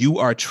 "You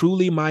are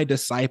truly my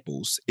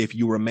disciples if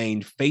you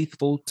remain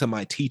faithful to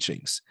my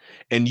teachings,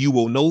 and you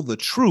will know the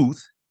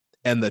truth,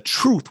 and the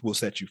truth will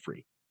set you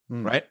free."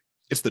 Right?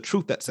 It's the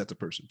truth that sets a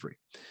person free.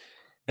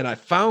 And I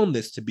found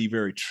this to be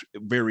very,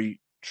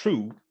 very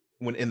true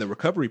when in the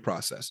recovery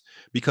process,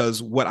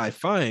 because what I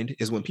find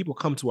is when people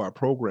come to our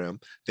program,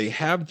 they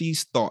have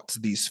these thoughts,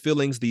 these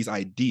feelings, these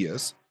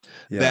ideas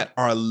that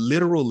are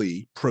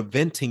literally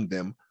preventing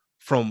them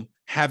from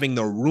having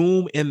the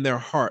room in their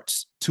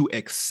hearts to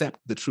accept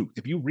the truth.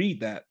 If you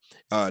read that,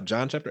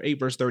 John chapter 8,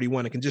 verse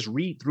 31, and can just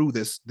read through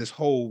this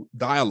whole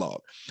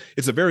dialogue.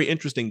 It's a very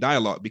interesting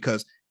dialogue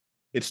because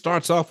it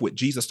starts off with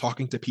Jesus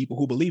talking to people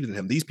who believe in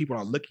him. These people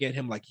are looking at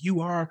him like,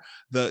 you are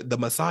the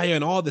Messiah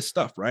and all this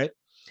stuff, right?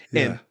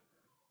 Yeah. And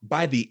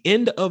by the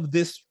end of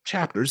this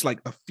chapter, it's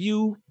like a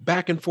few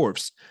back and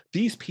forths.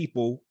 These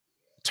people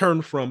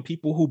turn from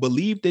people who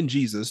believed in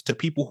Jesus to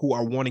people who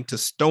are wanting to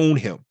stone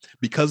him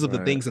because of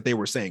the things that they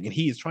were saying. And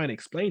he is trying to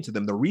explain to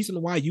them the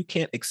reason why you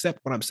can't accept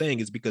what I'm saying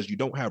is because you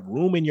don't have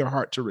room in your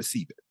heart to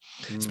receive it.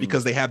 It's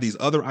because they have these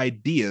other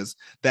ideas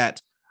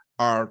that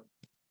are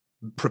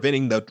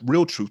preventing the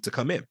real truth to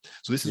come in.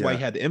 So this is why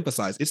he had to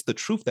emphasize it's the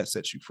truth that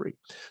sets you free.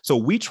 So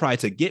we try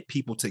to get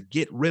people to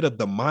get rid of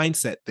the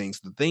mindset things,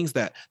 the things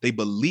that they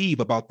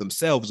believe about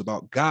themselves,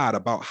 about God,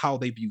 about how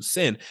they view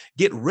sin.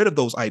 Get rid of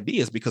those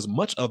ideas because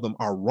much of them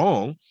are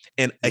wrong,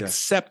 and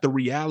accept the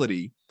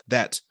reality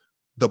that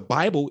the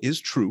Bible is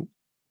true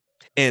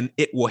and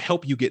it will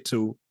help you get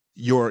to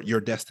your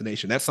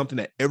destination. That's something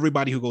that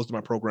everybody who goes to my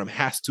program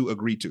has to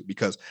agree to,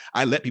 because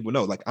I let people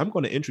know, like, I'm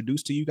going to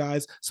introduce to you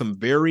guys some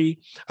very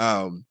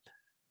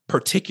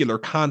particular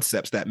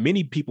concepts that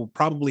many people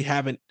probably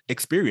haven't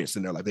experienced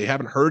in their life. They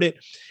haven't heard it.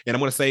 And I'm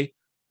going to say,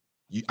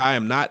 I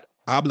am not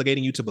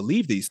obligating you to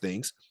believe these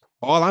things.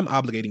 All I'm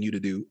obligating you to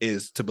do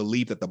is to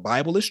believe that the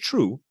Bible is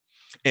true.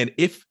 And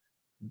if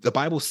the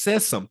Bible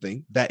says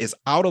something that is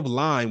out of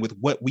line with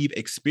what we've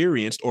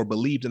experienced or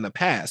believed in the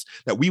past,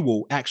 that we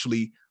will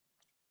actually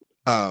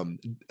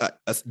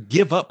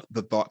give up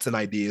the thoughts and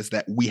ideas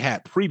that we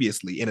had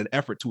previously in an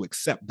effort to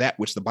accept that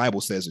which the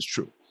Bible says is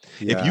true.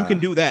 If you can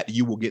do that,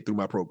 you will get through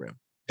my program.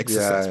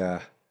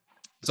 So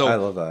I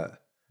love that.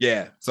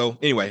 Yeah. So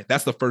anyway,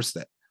 that's the first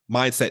step.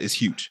 Mindset is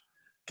huge.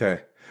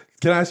 Okay.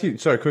 Can I ask you,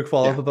 sorry, quick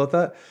follow-up about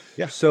that?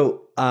 Yeah.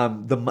 So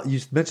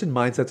you mentioned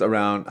mindsets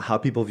around how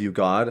people view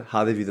God,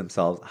 how they view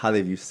themselves, how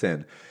they view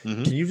sin.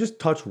 Mm-hmm. Can you just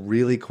touch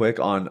really quick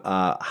on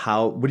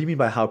what do you mean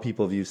by how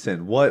people view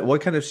sin? What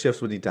kind of shifts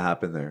would need to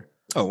happen there?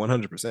 Oh,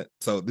 100%.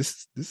 So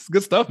this is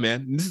good stuff,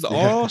 man. This is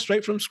all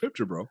straight from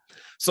scripture, bro.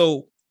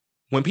 So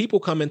when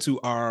people come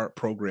into our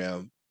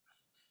program,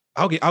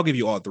 I'll give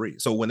you all three.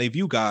 So when they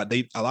view God,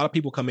 a lot of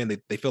people come in,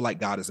 they feel like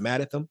God is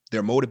mad at them.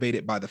 They're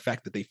motivated by the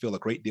fact that they feel a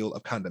great deal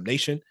of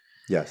condemnation.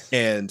 Yes.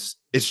 And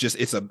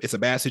it's a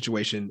bad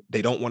situation.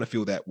 They don't want to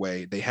feel that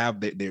way.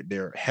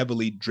 They're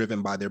heavily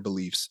driven by their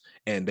beliefs,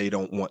 and they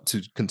don't want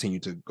to continue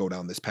to go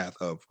down this path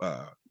of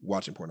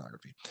watching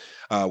pornography.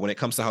 When it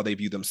comes to how they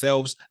view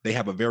themselves, they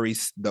have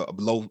the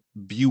low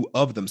view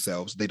of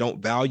themselves. They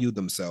don't value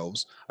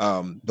themselves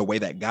the way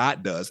that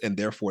God does, and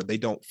therefore they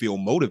don't feel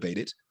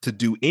motivated to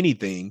do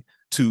anything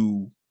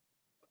to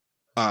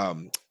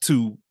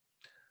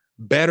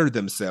better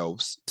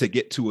themselves to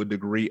get to a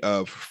degree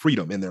of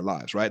freedom in their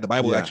lives, right? The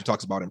Bible actually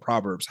talks about in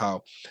Proverbs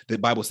how the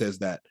Bible says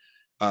that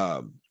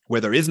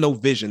where there is no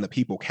vision, the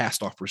people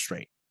cast off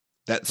restraint.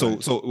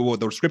 Well,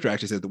 the scripture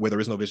actually says that where there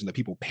is no vision, the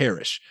people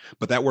perish.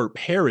 But that word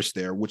perish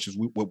there, which is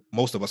what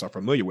most of us are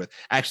familiar with,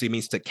 actually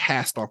means to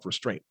cast off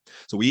restraint.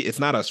 So it's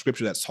not a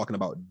scripture that's talking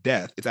about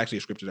death. It's actually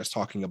a scripture that's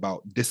talking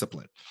about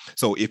discipline.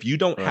 So if you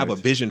don't have a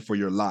vision for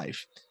your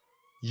life,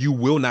 you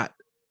will not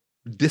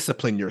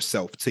discipline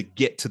yourself to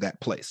get to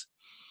that place.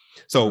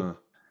 So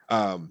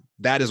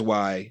that is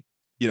why,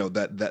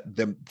 that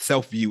the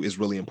self-view is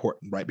really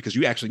important, right? Because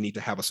you actually need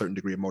to have a certain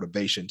degree of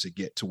motivation to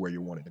get to where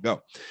you're wanting to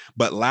go.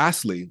 But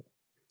lastly,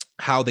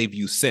 how they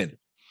view sin.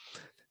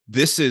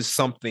 This is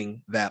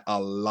something that a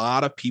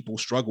lot of people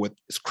struggle with,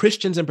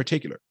 Christians in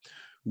particular.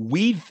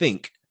 We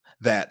think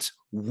that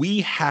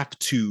we have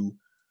to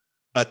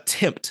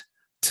attempt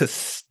to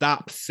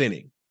stop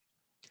sinning.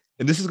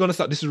 And this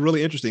is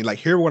really interesting. Like,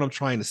 hear what I'm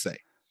trying to say.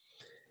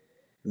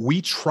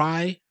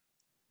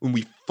 When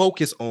we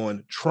focus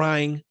on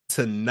trying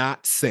to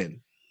not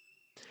sin,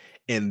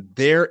 and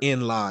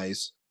therein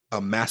lies a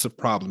massive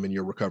problem in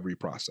your recovery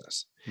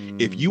process.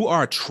 If you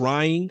are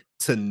trying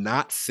to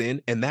not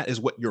sin, and that is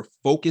what your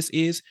focus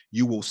is,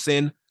 you will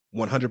sin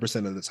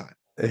 100% of the time.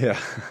 Yeah.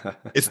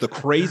 It's the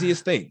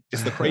craziest thing.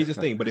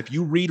 But if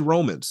you read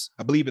Romans,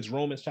 I believe it's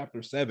Romans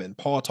chapter 7,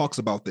 Paul talks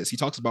about this. He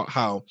talks about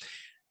how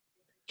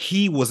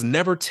he was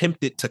never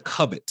tempted to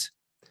covet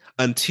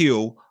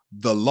until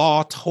the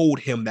law told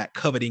him that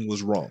coveting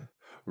was wrong.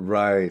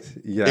 Right.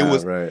 Yeah.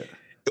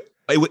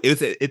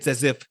 It's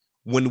as if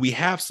when we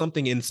have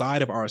something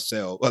inside of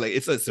ourselves,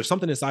 there's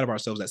something inside of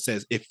ourselves that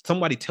says if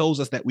somebody tells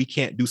us that we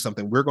can't do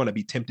something, we're going to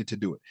be tempted to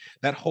do it.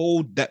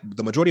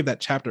 The majority of that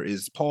chapter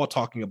is Paul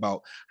talking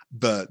about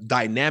the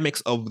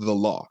dynamics of the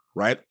law,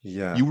 right?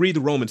 Yeah. You read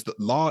the Romans, the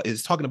law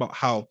is talking about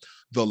how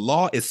the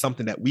law is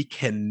something that we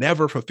can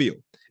never fulfill.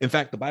 In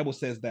fact, the Bible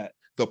says that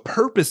the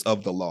purpose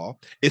of the law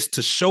is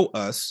to show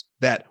us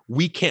that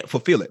we can't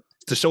fulfill it,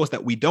 to show us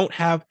that we don't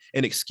have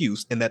an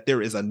excuse and that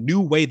there is a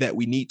new way that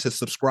we need to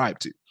subscribe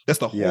to. That's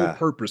the whole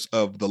purpose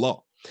of the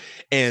law.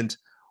 And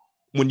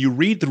when you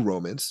read through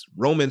Romans,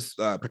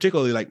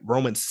 particularly like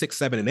Romans 6,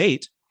 7, and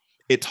 8,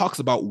 it talks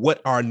about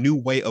what our new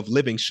way of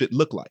living should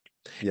look like.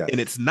 Yes.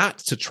 And it's not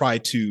to try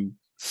to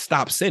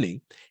stop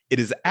sinning. It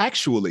is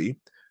actually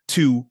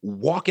to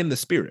walk in the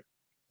Spirit.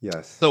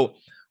 Yes. So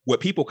what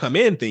people come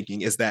in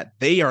thinking is that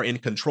they are in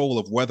control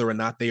of whether or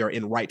not they are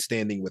in right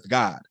standing with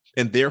God,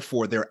 and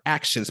therefore their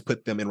actions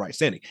put them in right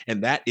standing.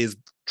 And that is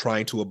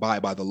trying to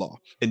abide by the law.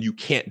 And you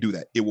can't do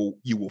that. You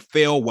will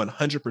fail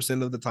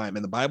 100% of the time.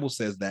 And the Bible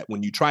says that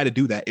when you try to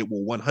do that, it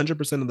will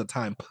 100% of the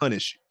time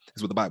punish you,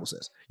 is what the Bible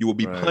says. You will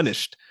be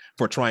punished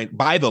for trying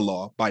by the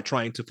law, by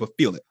trying to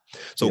fulfill it.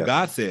 So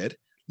God said,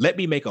 let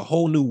me make a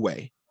whole new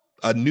way,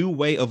 a new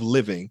way of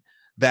living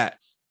that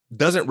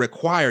doesn't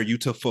require you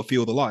to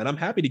fulfill the law. And I'm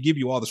happy to give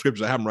you all the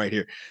scriptures. I have them right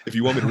here if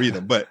you want me to read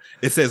them. But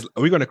it says,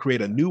 we're going to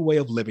create a new way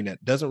of living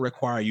that doesn't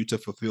require you to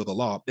fulfill the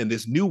law. And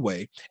this new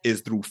way is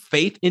through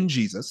faith in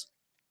Jesus.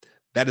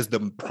 That is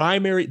the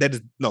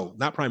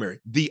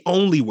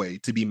only way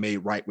to be made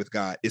right with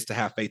God is to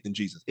have faith in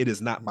Jesus. It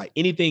is not by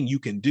anything you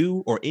can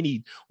do or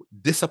any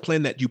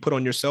discipline that you put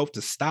on yourself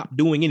to stop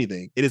doing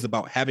anything. It is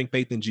about having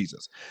faith in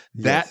Jesus.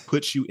 That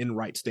puts you in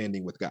right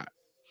standing with God.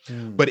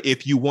 But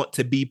if you want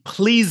to be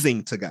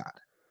pleasing to God,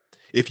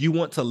 if you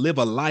want to live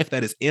a life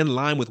that is in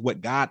line with what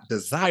God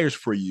desires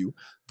for you,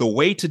 the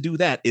way to do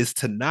that is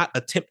to not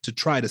attempt to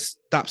try to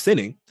stop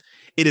sinning.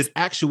 It is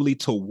actually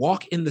to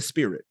walk in the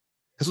Spirit.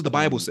 That's what the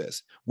Bible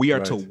says. We are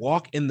to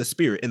walk in the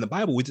Spirit. And the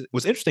Bible,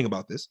 what's interesting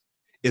about this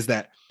is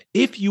that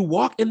if you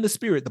walk in the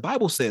Spirit, the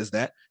Bible says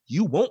that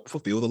you won't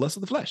fulfill the lust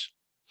of the flesh.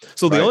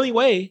 So the only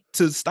way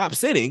to stop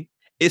sinning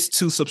is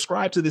to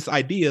subscribe to this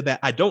idea that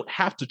I don't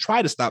have to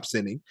try to stop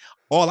sinning.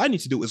 All I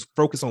need to do is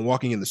focus on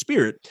walking in the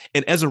Spirit.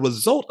 And as a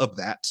result of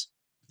that,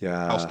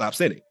 I'll stop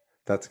sinning.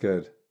 That's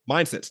good.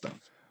 Mindset stuff.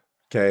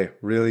 Okay.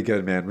 Really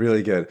good, man.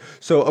 Really good.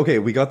 So, okay,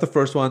 we got the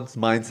first one,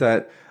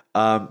 mindset.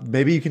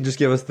 Maybe you can just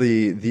give us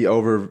the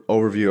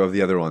overview of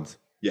the other ones.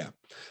 Yeah.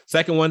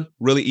 Second one,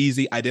 really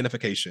easy,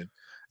 identification.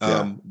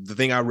 The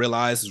thing I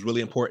realize is really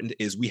important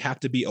is we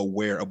have to be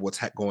aware of what's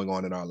going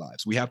on in our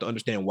lives. We have to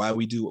understand why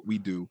we do what we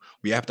do.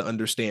 We have to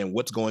understand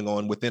what's going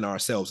on within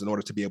ourselves in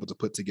order to be able to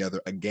put together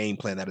a game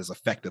plan that is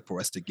effective for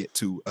us to get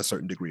to a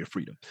certain degree of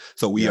freedom.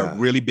 So we are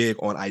really big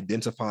on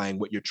identifying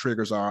what your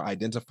triggers are,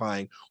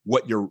 identifying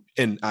what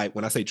when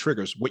I say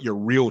triggers, what your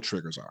real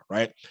triggers are,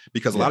 right?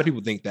 Because a lot of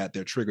people think that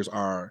their triggers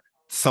are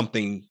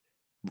something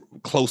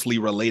closely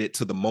related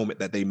to the moment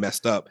that they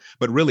messed up.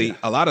 But really,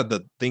 a lot of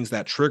the things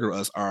that trigger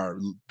us are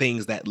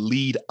things that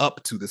lead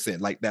up to the sin,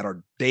 like that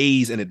are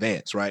days in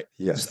advance, right?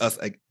 Yes. Just us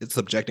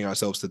subjecting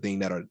ourselves to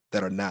things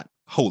that are not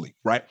holy,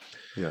 right?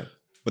 Yeah.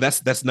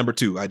 But that's number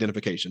 2,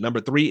 identification. Number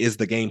 3 is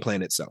the game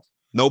plan itself.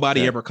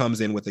 Nobody Okay. ever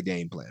comes in with a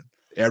game plan.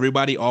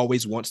 Everybody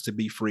always wants to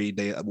be free.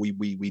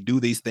 We do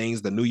these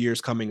things. The new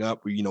year's coming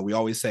up. We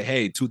always say,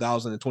 hey,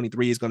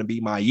 2023 is going to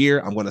be my year.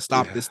 I'm going to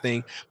stop this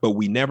thing. But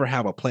we never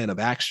have a plan of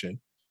action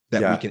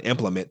that we can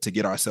implement to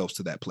get ourselves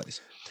to that place.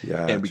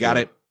 Yeah. And we got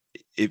it.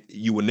 If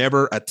you will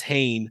never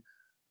attain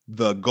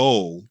the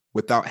goal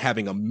without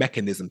having a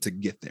mechanism to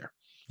get there.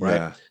 Right.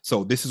 Yeah.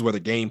 So this is where the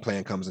game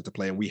plan comes into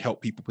play, and we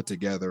help people put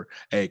together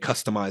a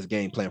customized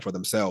game plan for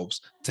themselves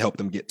to help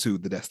them get to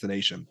the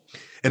destination.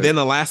 And then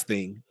the last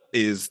thing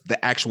is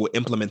the actual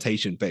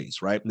implementation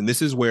phase, right? And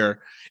this is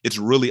where it's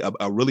really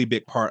a really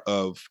big part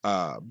of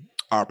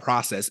our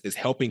process is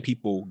helping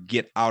people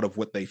get out of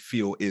what they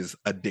feel is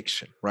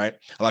addiction, right?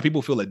 A lot of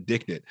people feel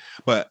addicted,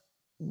 but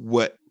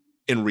what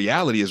in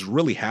reality is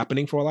really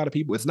happening for a lot of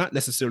people, it's not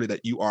necessarily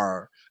that you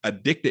are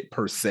addicted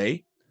per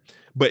se,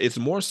 but it's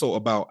more so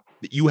about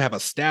that you have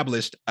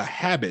established a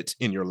habit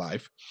in your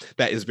life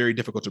that is very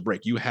difficult to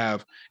break. You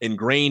have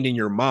ingrained in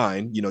your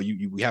mind,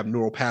 we have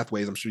neural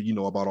pathways. I'm sure you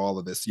know about all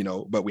of this,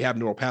 but we have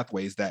neural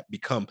pathways that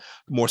become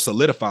more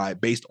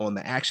solidified based on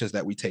the actions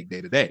that we take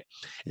day to day.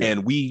 Yeah.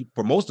 And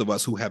for most of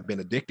us who have been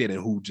addicted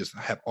and who just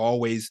have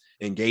always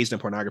engaged in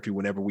pornography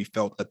whenever we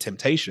felt a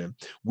temptation,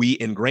 we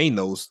ingrain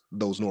those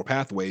neural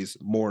pathways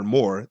more and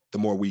more the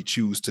more we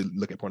choose to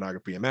look at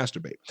pornography and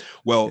masturbate.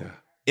 Well,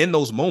 in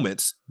those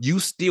moments, you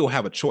still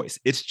have a choice.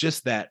 It's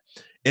just that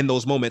in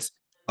those moments,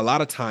 a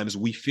lot of times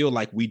we feel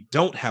like we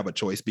don't have a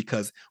choice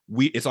because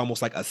it's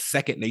almost like a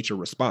second nature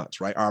response,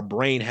 right? Our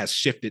brain has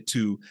shifted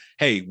to,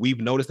 hey,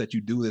 we've noticed that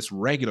you do this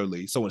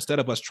regularly. So instead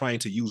of us trying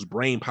to use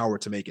brain power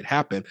to make it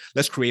happen,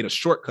 let's create a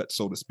shortcut,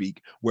 so to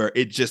speak, where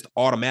it just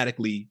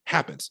automatically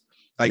happens.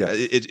 Like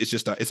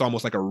it's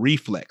almost like a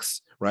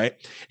reflex, right?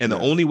 And the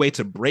only way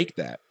to break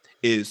that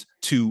is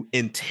to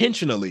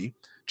intentionally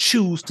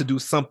choose to do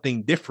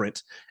something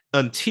different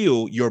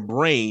until your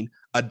brain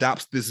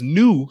adopts this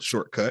new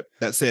shortcut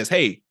that says,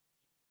 hey,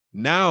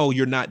 now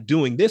you're not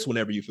doing this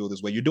whenever you feel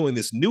this way. You're doing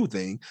this new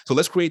thing. So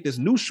let's create this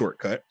new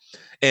shortcut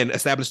and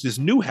establish this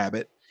new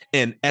habit.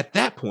 And at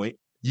that point,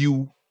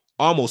 you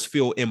almost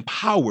feel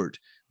empowered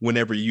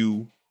whenever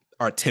you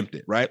are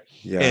tempted, right?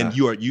 Yeah. And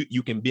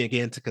you can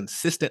begin to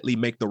consistently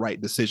make the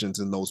right decisions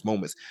in those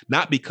moments,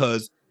 not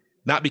because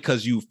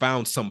you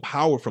found some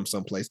power from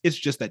someplace. It's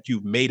just that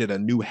you've made it a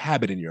new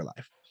habit in your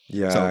life.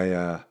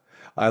 Yeah.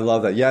 I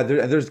love that. Yeah,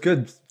 there's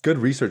good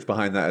research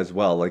behind that as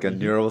well. Like a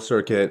neural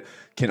circuit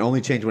can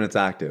only change when it's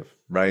active,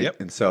 right?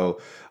 Yep. And so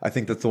I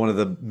think that's one of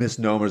the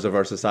misnomers of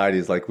our society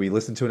is like we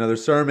listen to another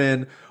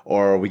sermon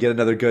or we get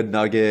another good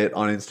nugget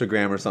on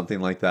Instagram or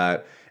something like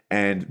that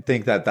and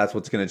think that that's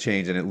what's going to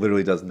change, and it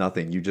literally does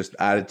nothing. You just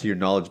add it to your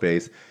knowledge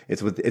base.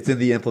 It's in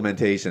the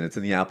implementation. It's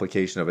in the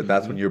application of it.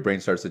 That's when your brain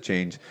starts to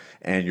change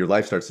and your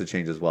life starts to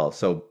change as well.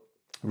 So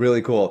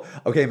really cool.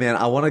 Okay, man,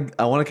 I want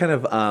to kind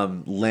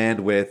of land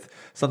with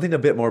something a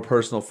bit more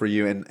personal for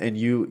you, and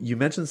you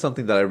mentioned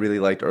something that I really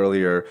liked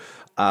earlier.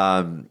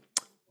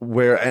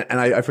 Where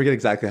I forget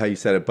exactly how you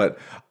said it, but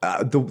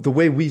the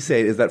way we say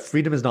it is that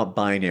freedom is not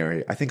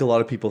binary. I think a lot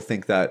of people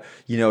think that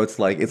it's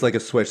like a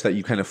switch that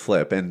you kind of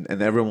flip, and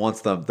everyone wants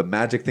the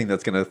magic thing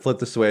that's going to flip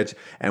the switch,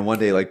 and one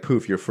day like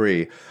poof, you're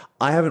free.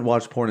 I haven't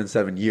watched porn in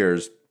 7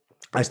 years.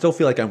 I still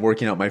feel like I'm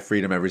working out my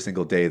freedom every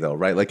single day, though,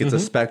 right? Like it's a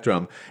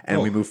spectrum,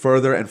 and we move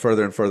further and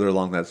further and further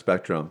along that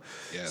spectrum.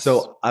 Yes.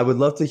 So I would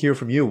love to hear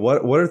from you.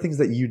 What are things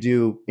that you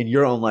do in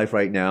your own life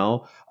right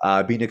now,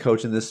 being a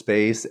coach in this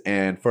space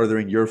and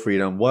furthering your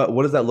freedom?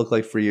 What does that look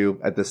like for you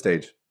at this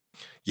stage?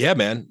 Yeah,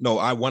 man. No,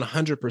 I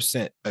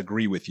 100%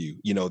 agree with you.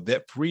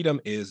 That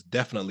freedom is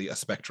definitely a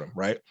spectrum,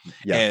 right?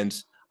 Yeah.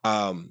 And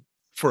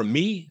for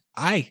me,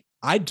 I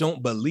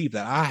don't believe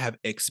that I have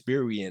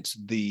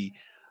experienced the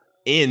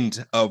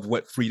end of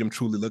what freedom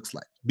truly looks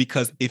like,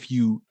 because if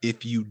you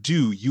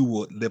do, you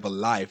will live a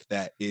life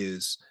that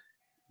is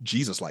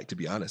Jesus-like, to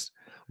be honest.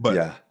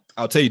 But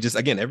I'll tell you, just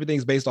again,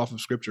 everything's based off of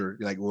scripture,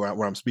 like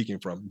where I'm speaking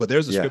from. But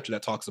there's a scripture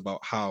that talks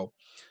about how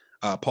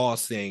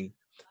Paul's saying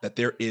that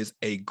there is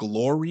a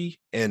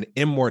glory and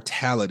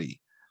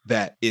immortality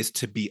that is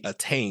to be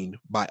attained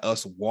by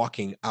us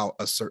walking out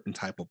a certain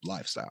type of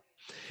lifestyle.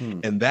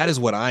 And that is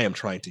what I am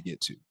trying to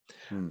get to.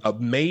 A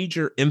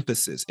major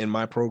emphasis in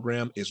my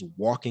program is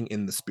walking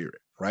in the spirit,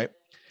 right?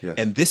 Yes.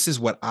 And this is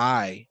what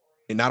I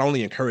not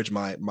only encourage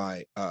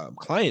my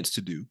clients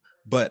to do,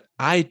 but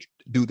I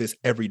do this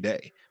every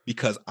day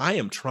because I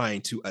am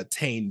trying to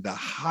attain the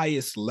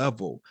highest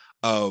level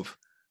of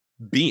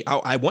being.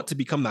 I want to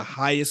become the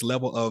highest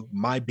level of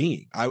my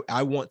being.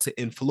 I want to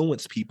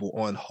influence people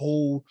on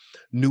whole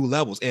new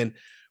levels. And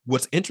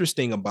what's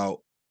interesting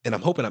about, and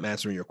I'm hoping I'm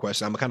answering your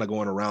question, I'm kind of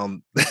going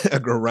around.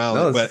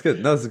 No, this is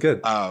good. No, this is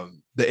good.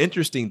 The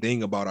interesting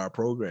thing about our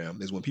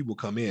program is when people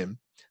come in,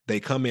 they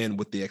come in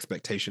with the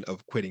expectation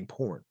of quitting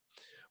porn.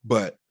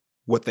 But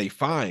what they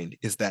find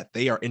is that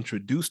they are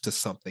introduced to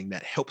something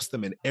that helps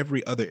them in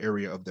every other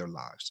area of their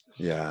lives.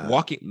 Yeah.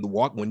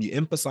 When you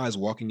emphasize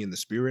walking in the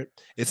Spirit,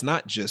 it's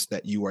not just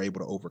that you are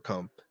able to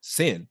overcome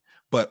sin,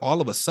 but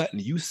all of a sudden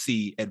you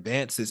see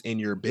advances in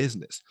your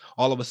business.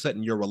 All of a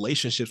sudden your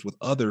relationships with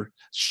others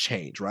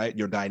change, right?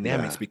 Your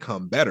dynamics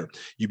become better.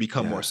 You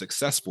become more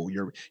successful.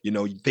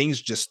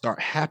 Things just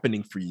start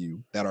happening for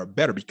you that are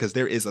better because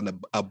there is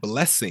a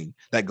blessing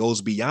that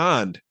goes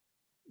beyond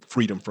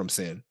freedom from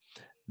sin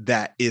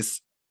that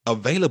is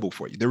available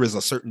for you. There is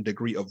a certain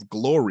degree of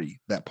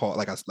glory that Paul,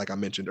 like I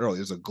mentioned earlier,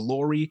 there's a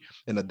glory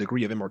and a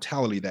degree of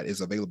immortality that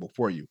is available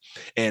for you.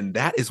 And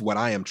that is what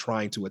I am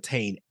trying to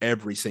attain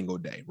every single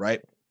day,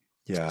 right?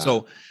 Yeah.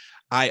 So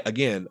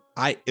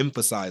I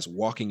emphasize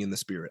walking in the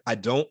Spirit. I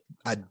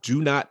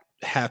do not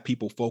have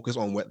people focus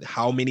on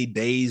how many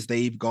days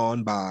they've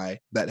gone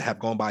by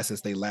since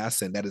they last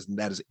sinned.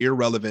 That is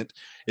irrelevant.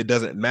 It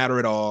doesn't matter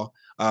at all.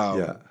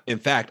 In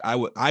fact,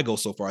 I go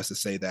so far as to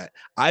say that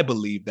I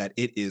believe that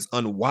it is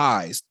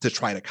unwise to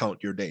try to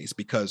count your days,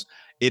 because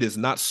it is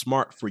not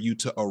smart for you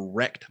to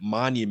erect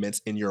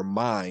monuments in your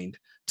mind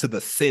to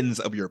the sins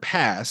of your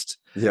past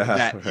you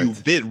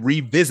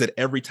revisit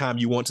every time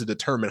you want to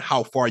determine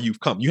how far you've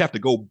come. You have to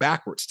go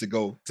backwards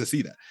to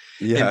see that.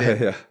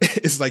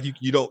 It's like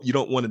you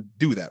don't want to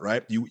do that,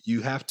 right?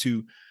 You have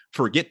to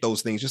forget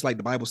those things, just like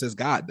the Bible says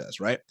God does,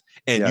 right?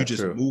 And you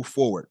just move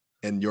forward.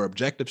 And your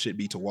objective should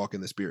be to walk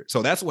in the Spirit.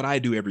 So that's what I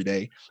do every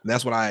day. And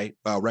that's what I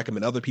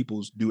recommend other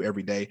people do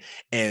every day.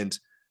 And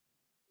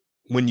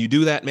when you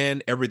do that,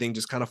 man, everything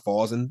just kind of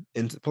falls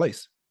into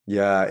place.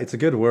 Yeah, it's a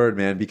good word,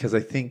 man, because I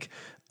think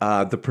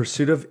the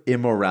pursuit of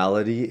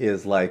immorality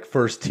is like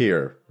first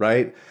tier,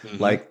 right?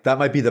 Mm-hmm. Like that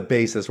might be the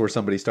basis where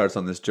somebody starts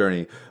on this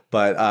journey.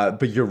 But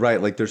you're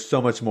right. Like there's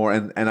so much more.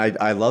 And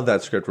I love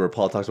that script where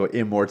Paul talks about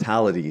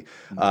immortality.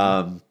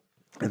 Mm-hmm.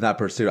 And that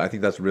pursuit, I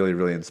think that's really,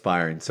 really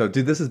inspiring. So,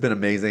 dude, this has been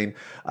amazing.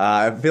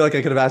 I feel like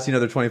I could have asked you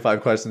another 25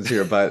 questions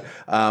here, but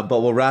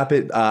we'll wrap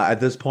it at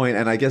this point.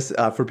 And I guess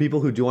for people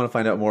who do want to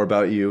find out more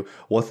about you,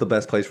 what's the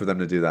best place for them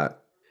to do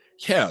that?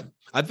 Yeah,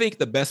 I think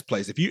the best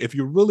place, if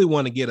you really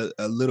want to get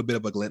a little bit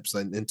of a glimpse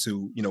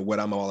into what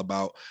I'm all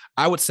about,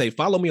 I would say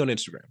follow me on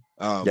Instagram.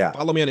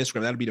 Follow me on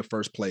Instagram. That'd be the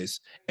first place.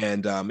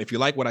 And if you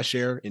like what I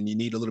share and you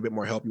need a little bit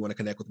more help, you want to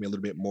connect with me a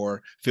little bit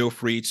more, feel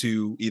free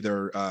to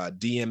either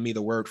DM me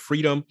the word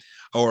freedom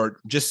or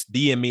just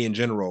DM me in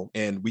general,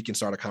 and we can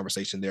start a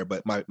conversation there.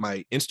 But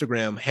my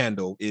Instagram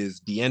handle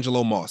is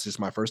D'Angelo Moss. It's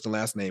my first and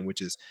last name,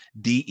 which is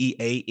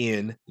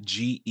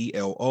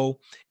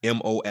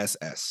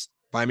DeAngeloMoss.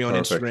 Find me on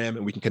Instagram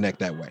and we can connect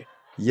that way.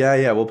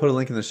 Yeah. We'll put a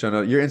link in the show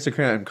note. Your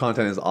Instagram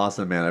content is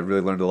awesome, man. I've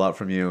really learned a lot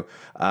from you.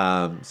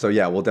 So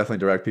yeah, we'll definitely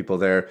direct people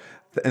there.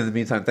 In the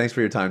meantime, thanks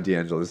for your time,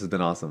 D'Angelo. This has been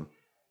awesome.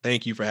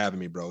 Thank you for having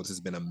me, bro. This has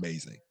been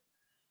amazing.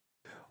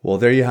 Well,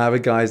 there you have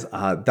it, guys.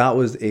 That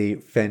was a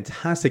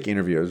fantastic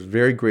interview. I was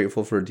very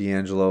grateful for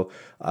D'Angelo.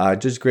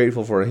 Just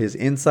grateful for his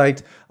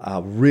insight.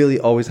 Really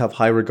always have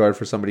high regard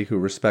for somebody who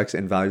respects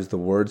and values the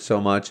word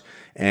so much.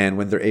 And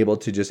when they're able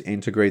to just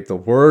integrate the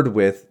word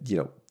with,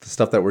 the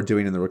stuff that we're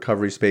doing in the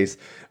recovery space,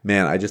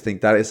 man, I just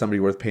think that is somebody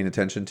worth paying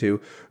attention to.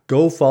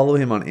 Go follow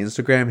him on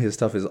Instagram. His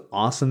stuff is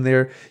awesome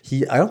there.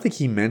 I don't think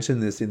he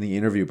mentioned this in the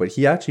interview, but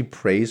he actually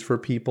prays for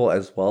people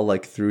as well,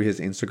 like through his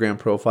Instagram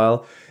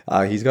profile.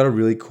 He's got a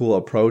really cool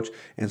approach.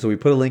 And so we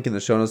put a link in the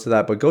show notes to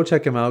that, but go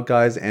check him out,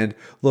 guys. And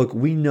look,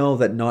 we know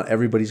that not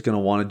everybody's going to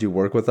want to do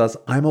work with us.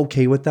 I'm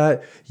okay with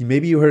that.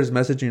 Maybe you heard his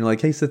message and you're like,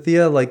 hey,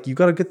 Sathya, like you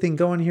got a good thing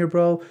going here,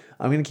 bro.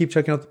 I'm going to keep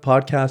checking out the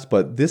podcast,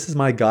 but this is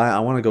my guy. I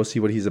want to go see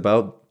what he's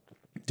about.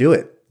 Do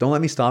it. Don't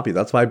let me stop you.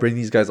 That's why I bring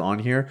these guys on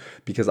here,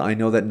 because I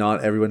know that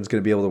not everyone's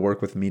going to be able to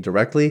work with me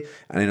directly.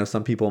 And I know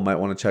some people might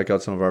want to check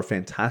out some of our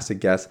fantastic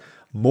guests.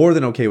 More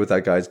than okay with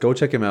that, guys. Go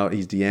check him out.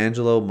 He's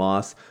D'Angelo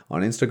Moss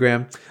on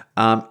Instagram.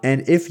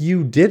 And if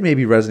you did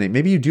maybe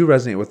you do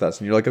resonate with us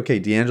and you're like, okay,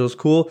 D'Angelo's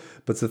cool,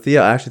 but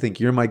Sathya, I actually think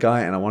you're my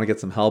guy and I want to get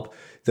some help.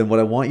 Then what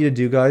I want you to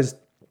do, guys,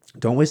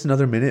 don't waste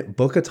another minute.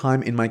 Book a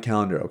time in my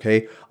calendar,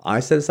 okay?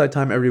 I set aside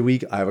time every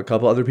week. I have a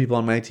couple other people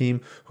on my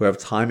team who have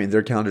time in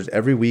their calendars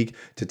every week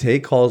to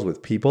take calls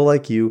with people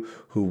like you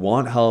who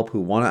want help, who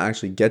want to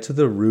actually get to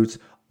the roots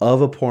of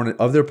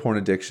their porn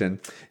addiction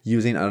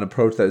using an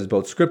approach that is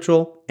both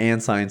scriptural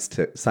and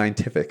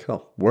scientific.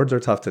 Oh, words are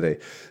tough today.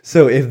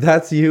 So if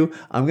that's you,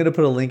 I'm going to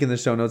put a link in the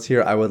show notes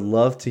here. I would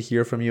love to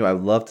hear from you. I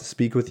would love to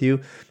speak with you.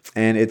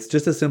 And it's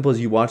just as simple as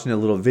you watching a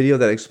little video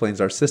that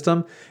explains our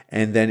system.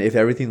 And then if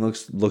everything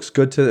looks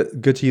good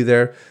to you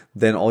there,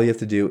 then all you have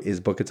to do is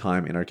book a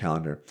time in our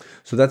calendar.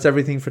 So that's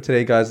everything for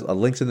today, guys.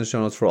 Links in the show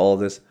notes for all of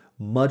this.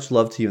 Much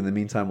love to you. In the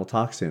meantime, we'll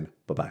talk soon.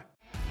 Bye-bye.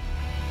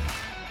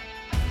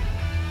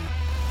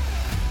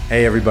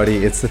 Hey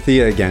everybody, it's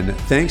Sathya again.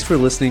 Thanks for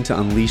listening to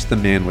Unleash the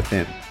Man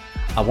Within.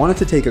 I wanted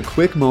to take a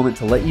quick moment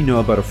to let you know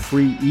about a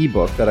free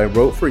ebook that I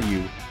wrote for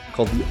you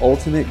called The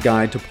Ultimate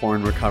Guide to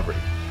Porn Recovery.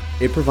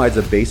 It provides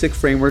a basic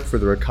framework for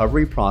the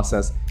recovery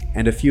process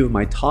and a few of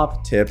my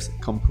top tips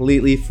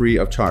completely free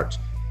of charge.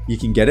 You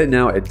can get it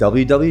now at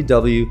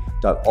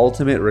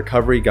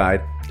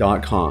www.ultimaterecoveryguide.com.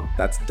 www.ultimaterecoveryguide.com.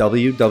 That's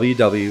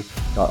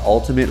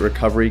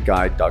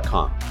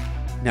www.ultimaterecoveryguide.com.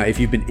 Now, if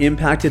you've been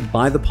impacted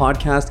by the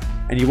podcast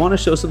and you want to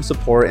show some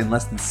support in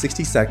less than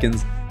 60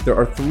 seconds, there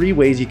are 3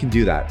 ways you can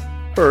do that.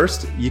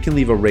 First, you can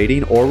leave a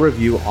rating or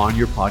review on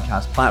your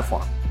podcast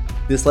platform.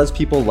 This lets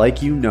people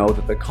like you know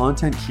that the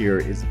content here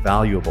is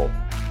valuable.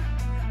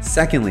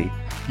 Secondly,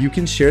 you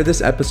can share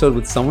this episode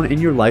with someone in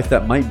your life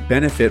that might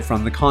benefit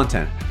from the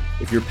content.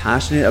 If you're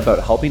passionate about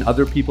helping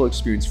other people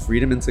experience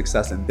freedom and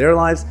success in their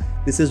lives,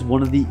 this is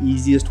one of the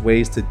easiest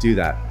ways to do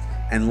that.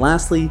 And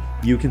lastly,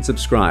 you can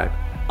subscribe.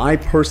 I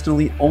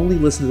personally only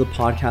listen to the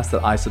podcast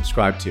that I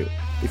subscribe to.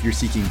 If you're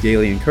seeking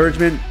daily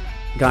encouragement,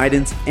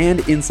 guidance,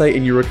 and insight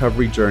in your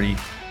recovery journey,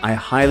 I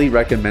highly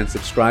recommend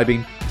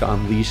subscribing to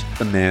Unleash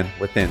the Man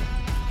Within.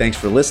 Thanks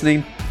for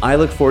listening. I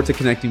look forward to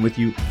connecting with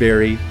you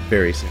very,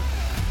 very soon.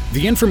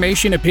 The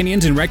information,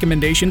 opinions, and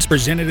recommendations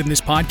presented in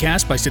this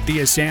podcast by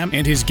Sathya Sam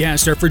and his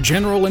guests are for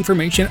general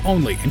information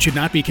only and should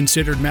not be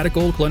considered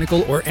medical,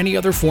 clinical, or any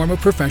other form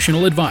of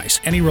professional advice.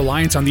 Any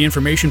reliance on the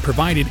information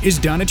provided is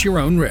done at your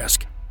own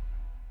risk.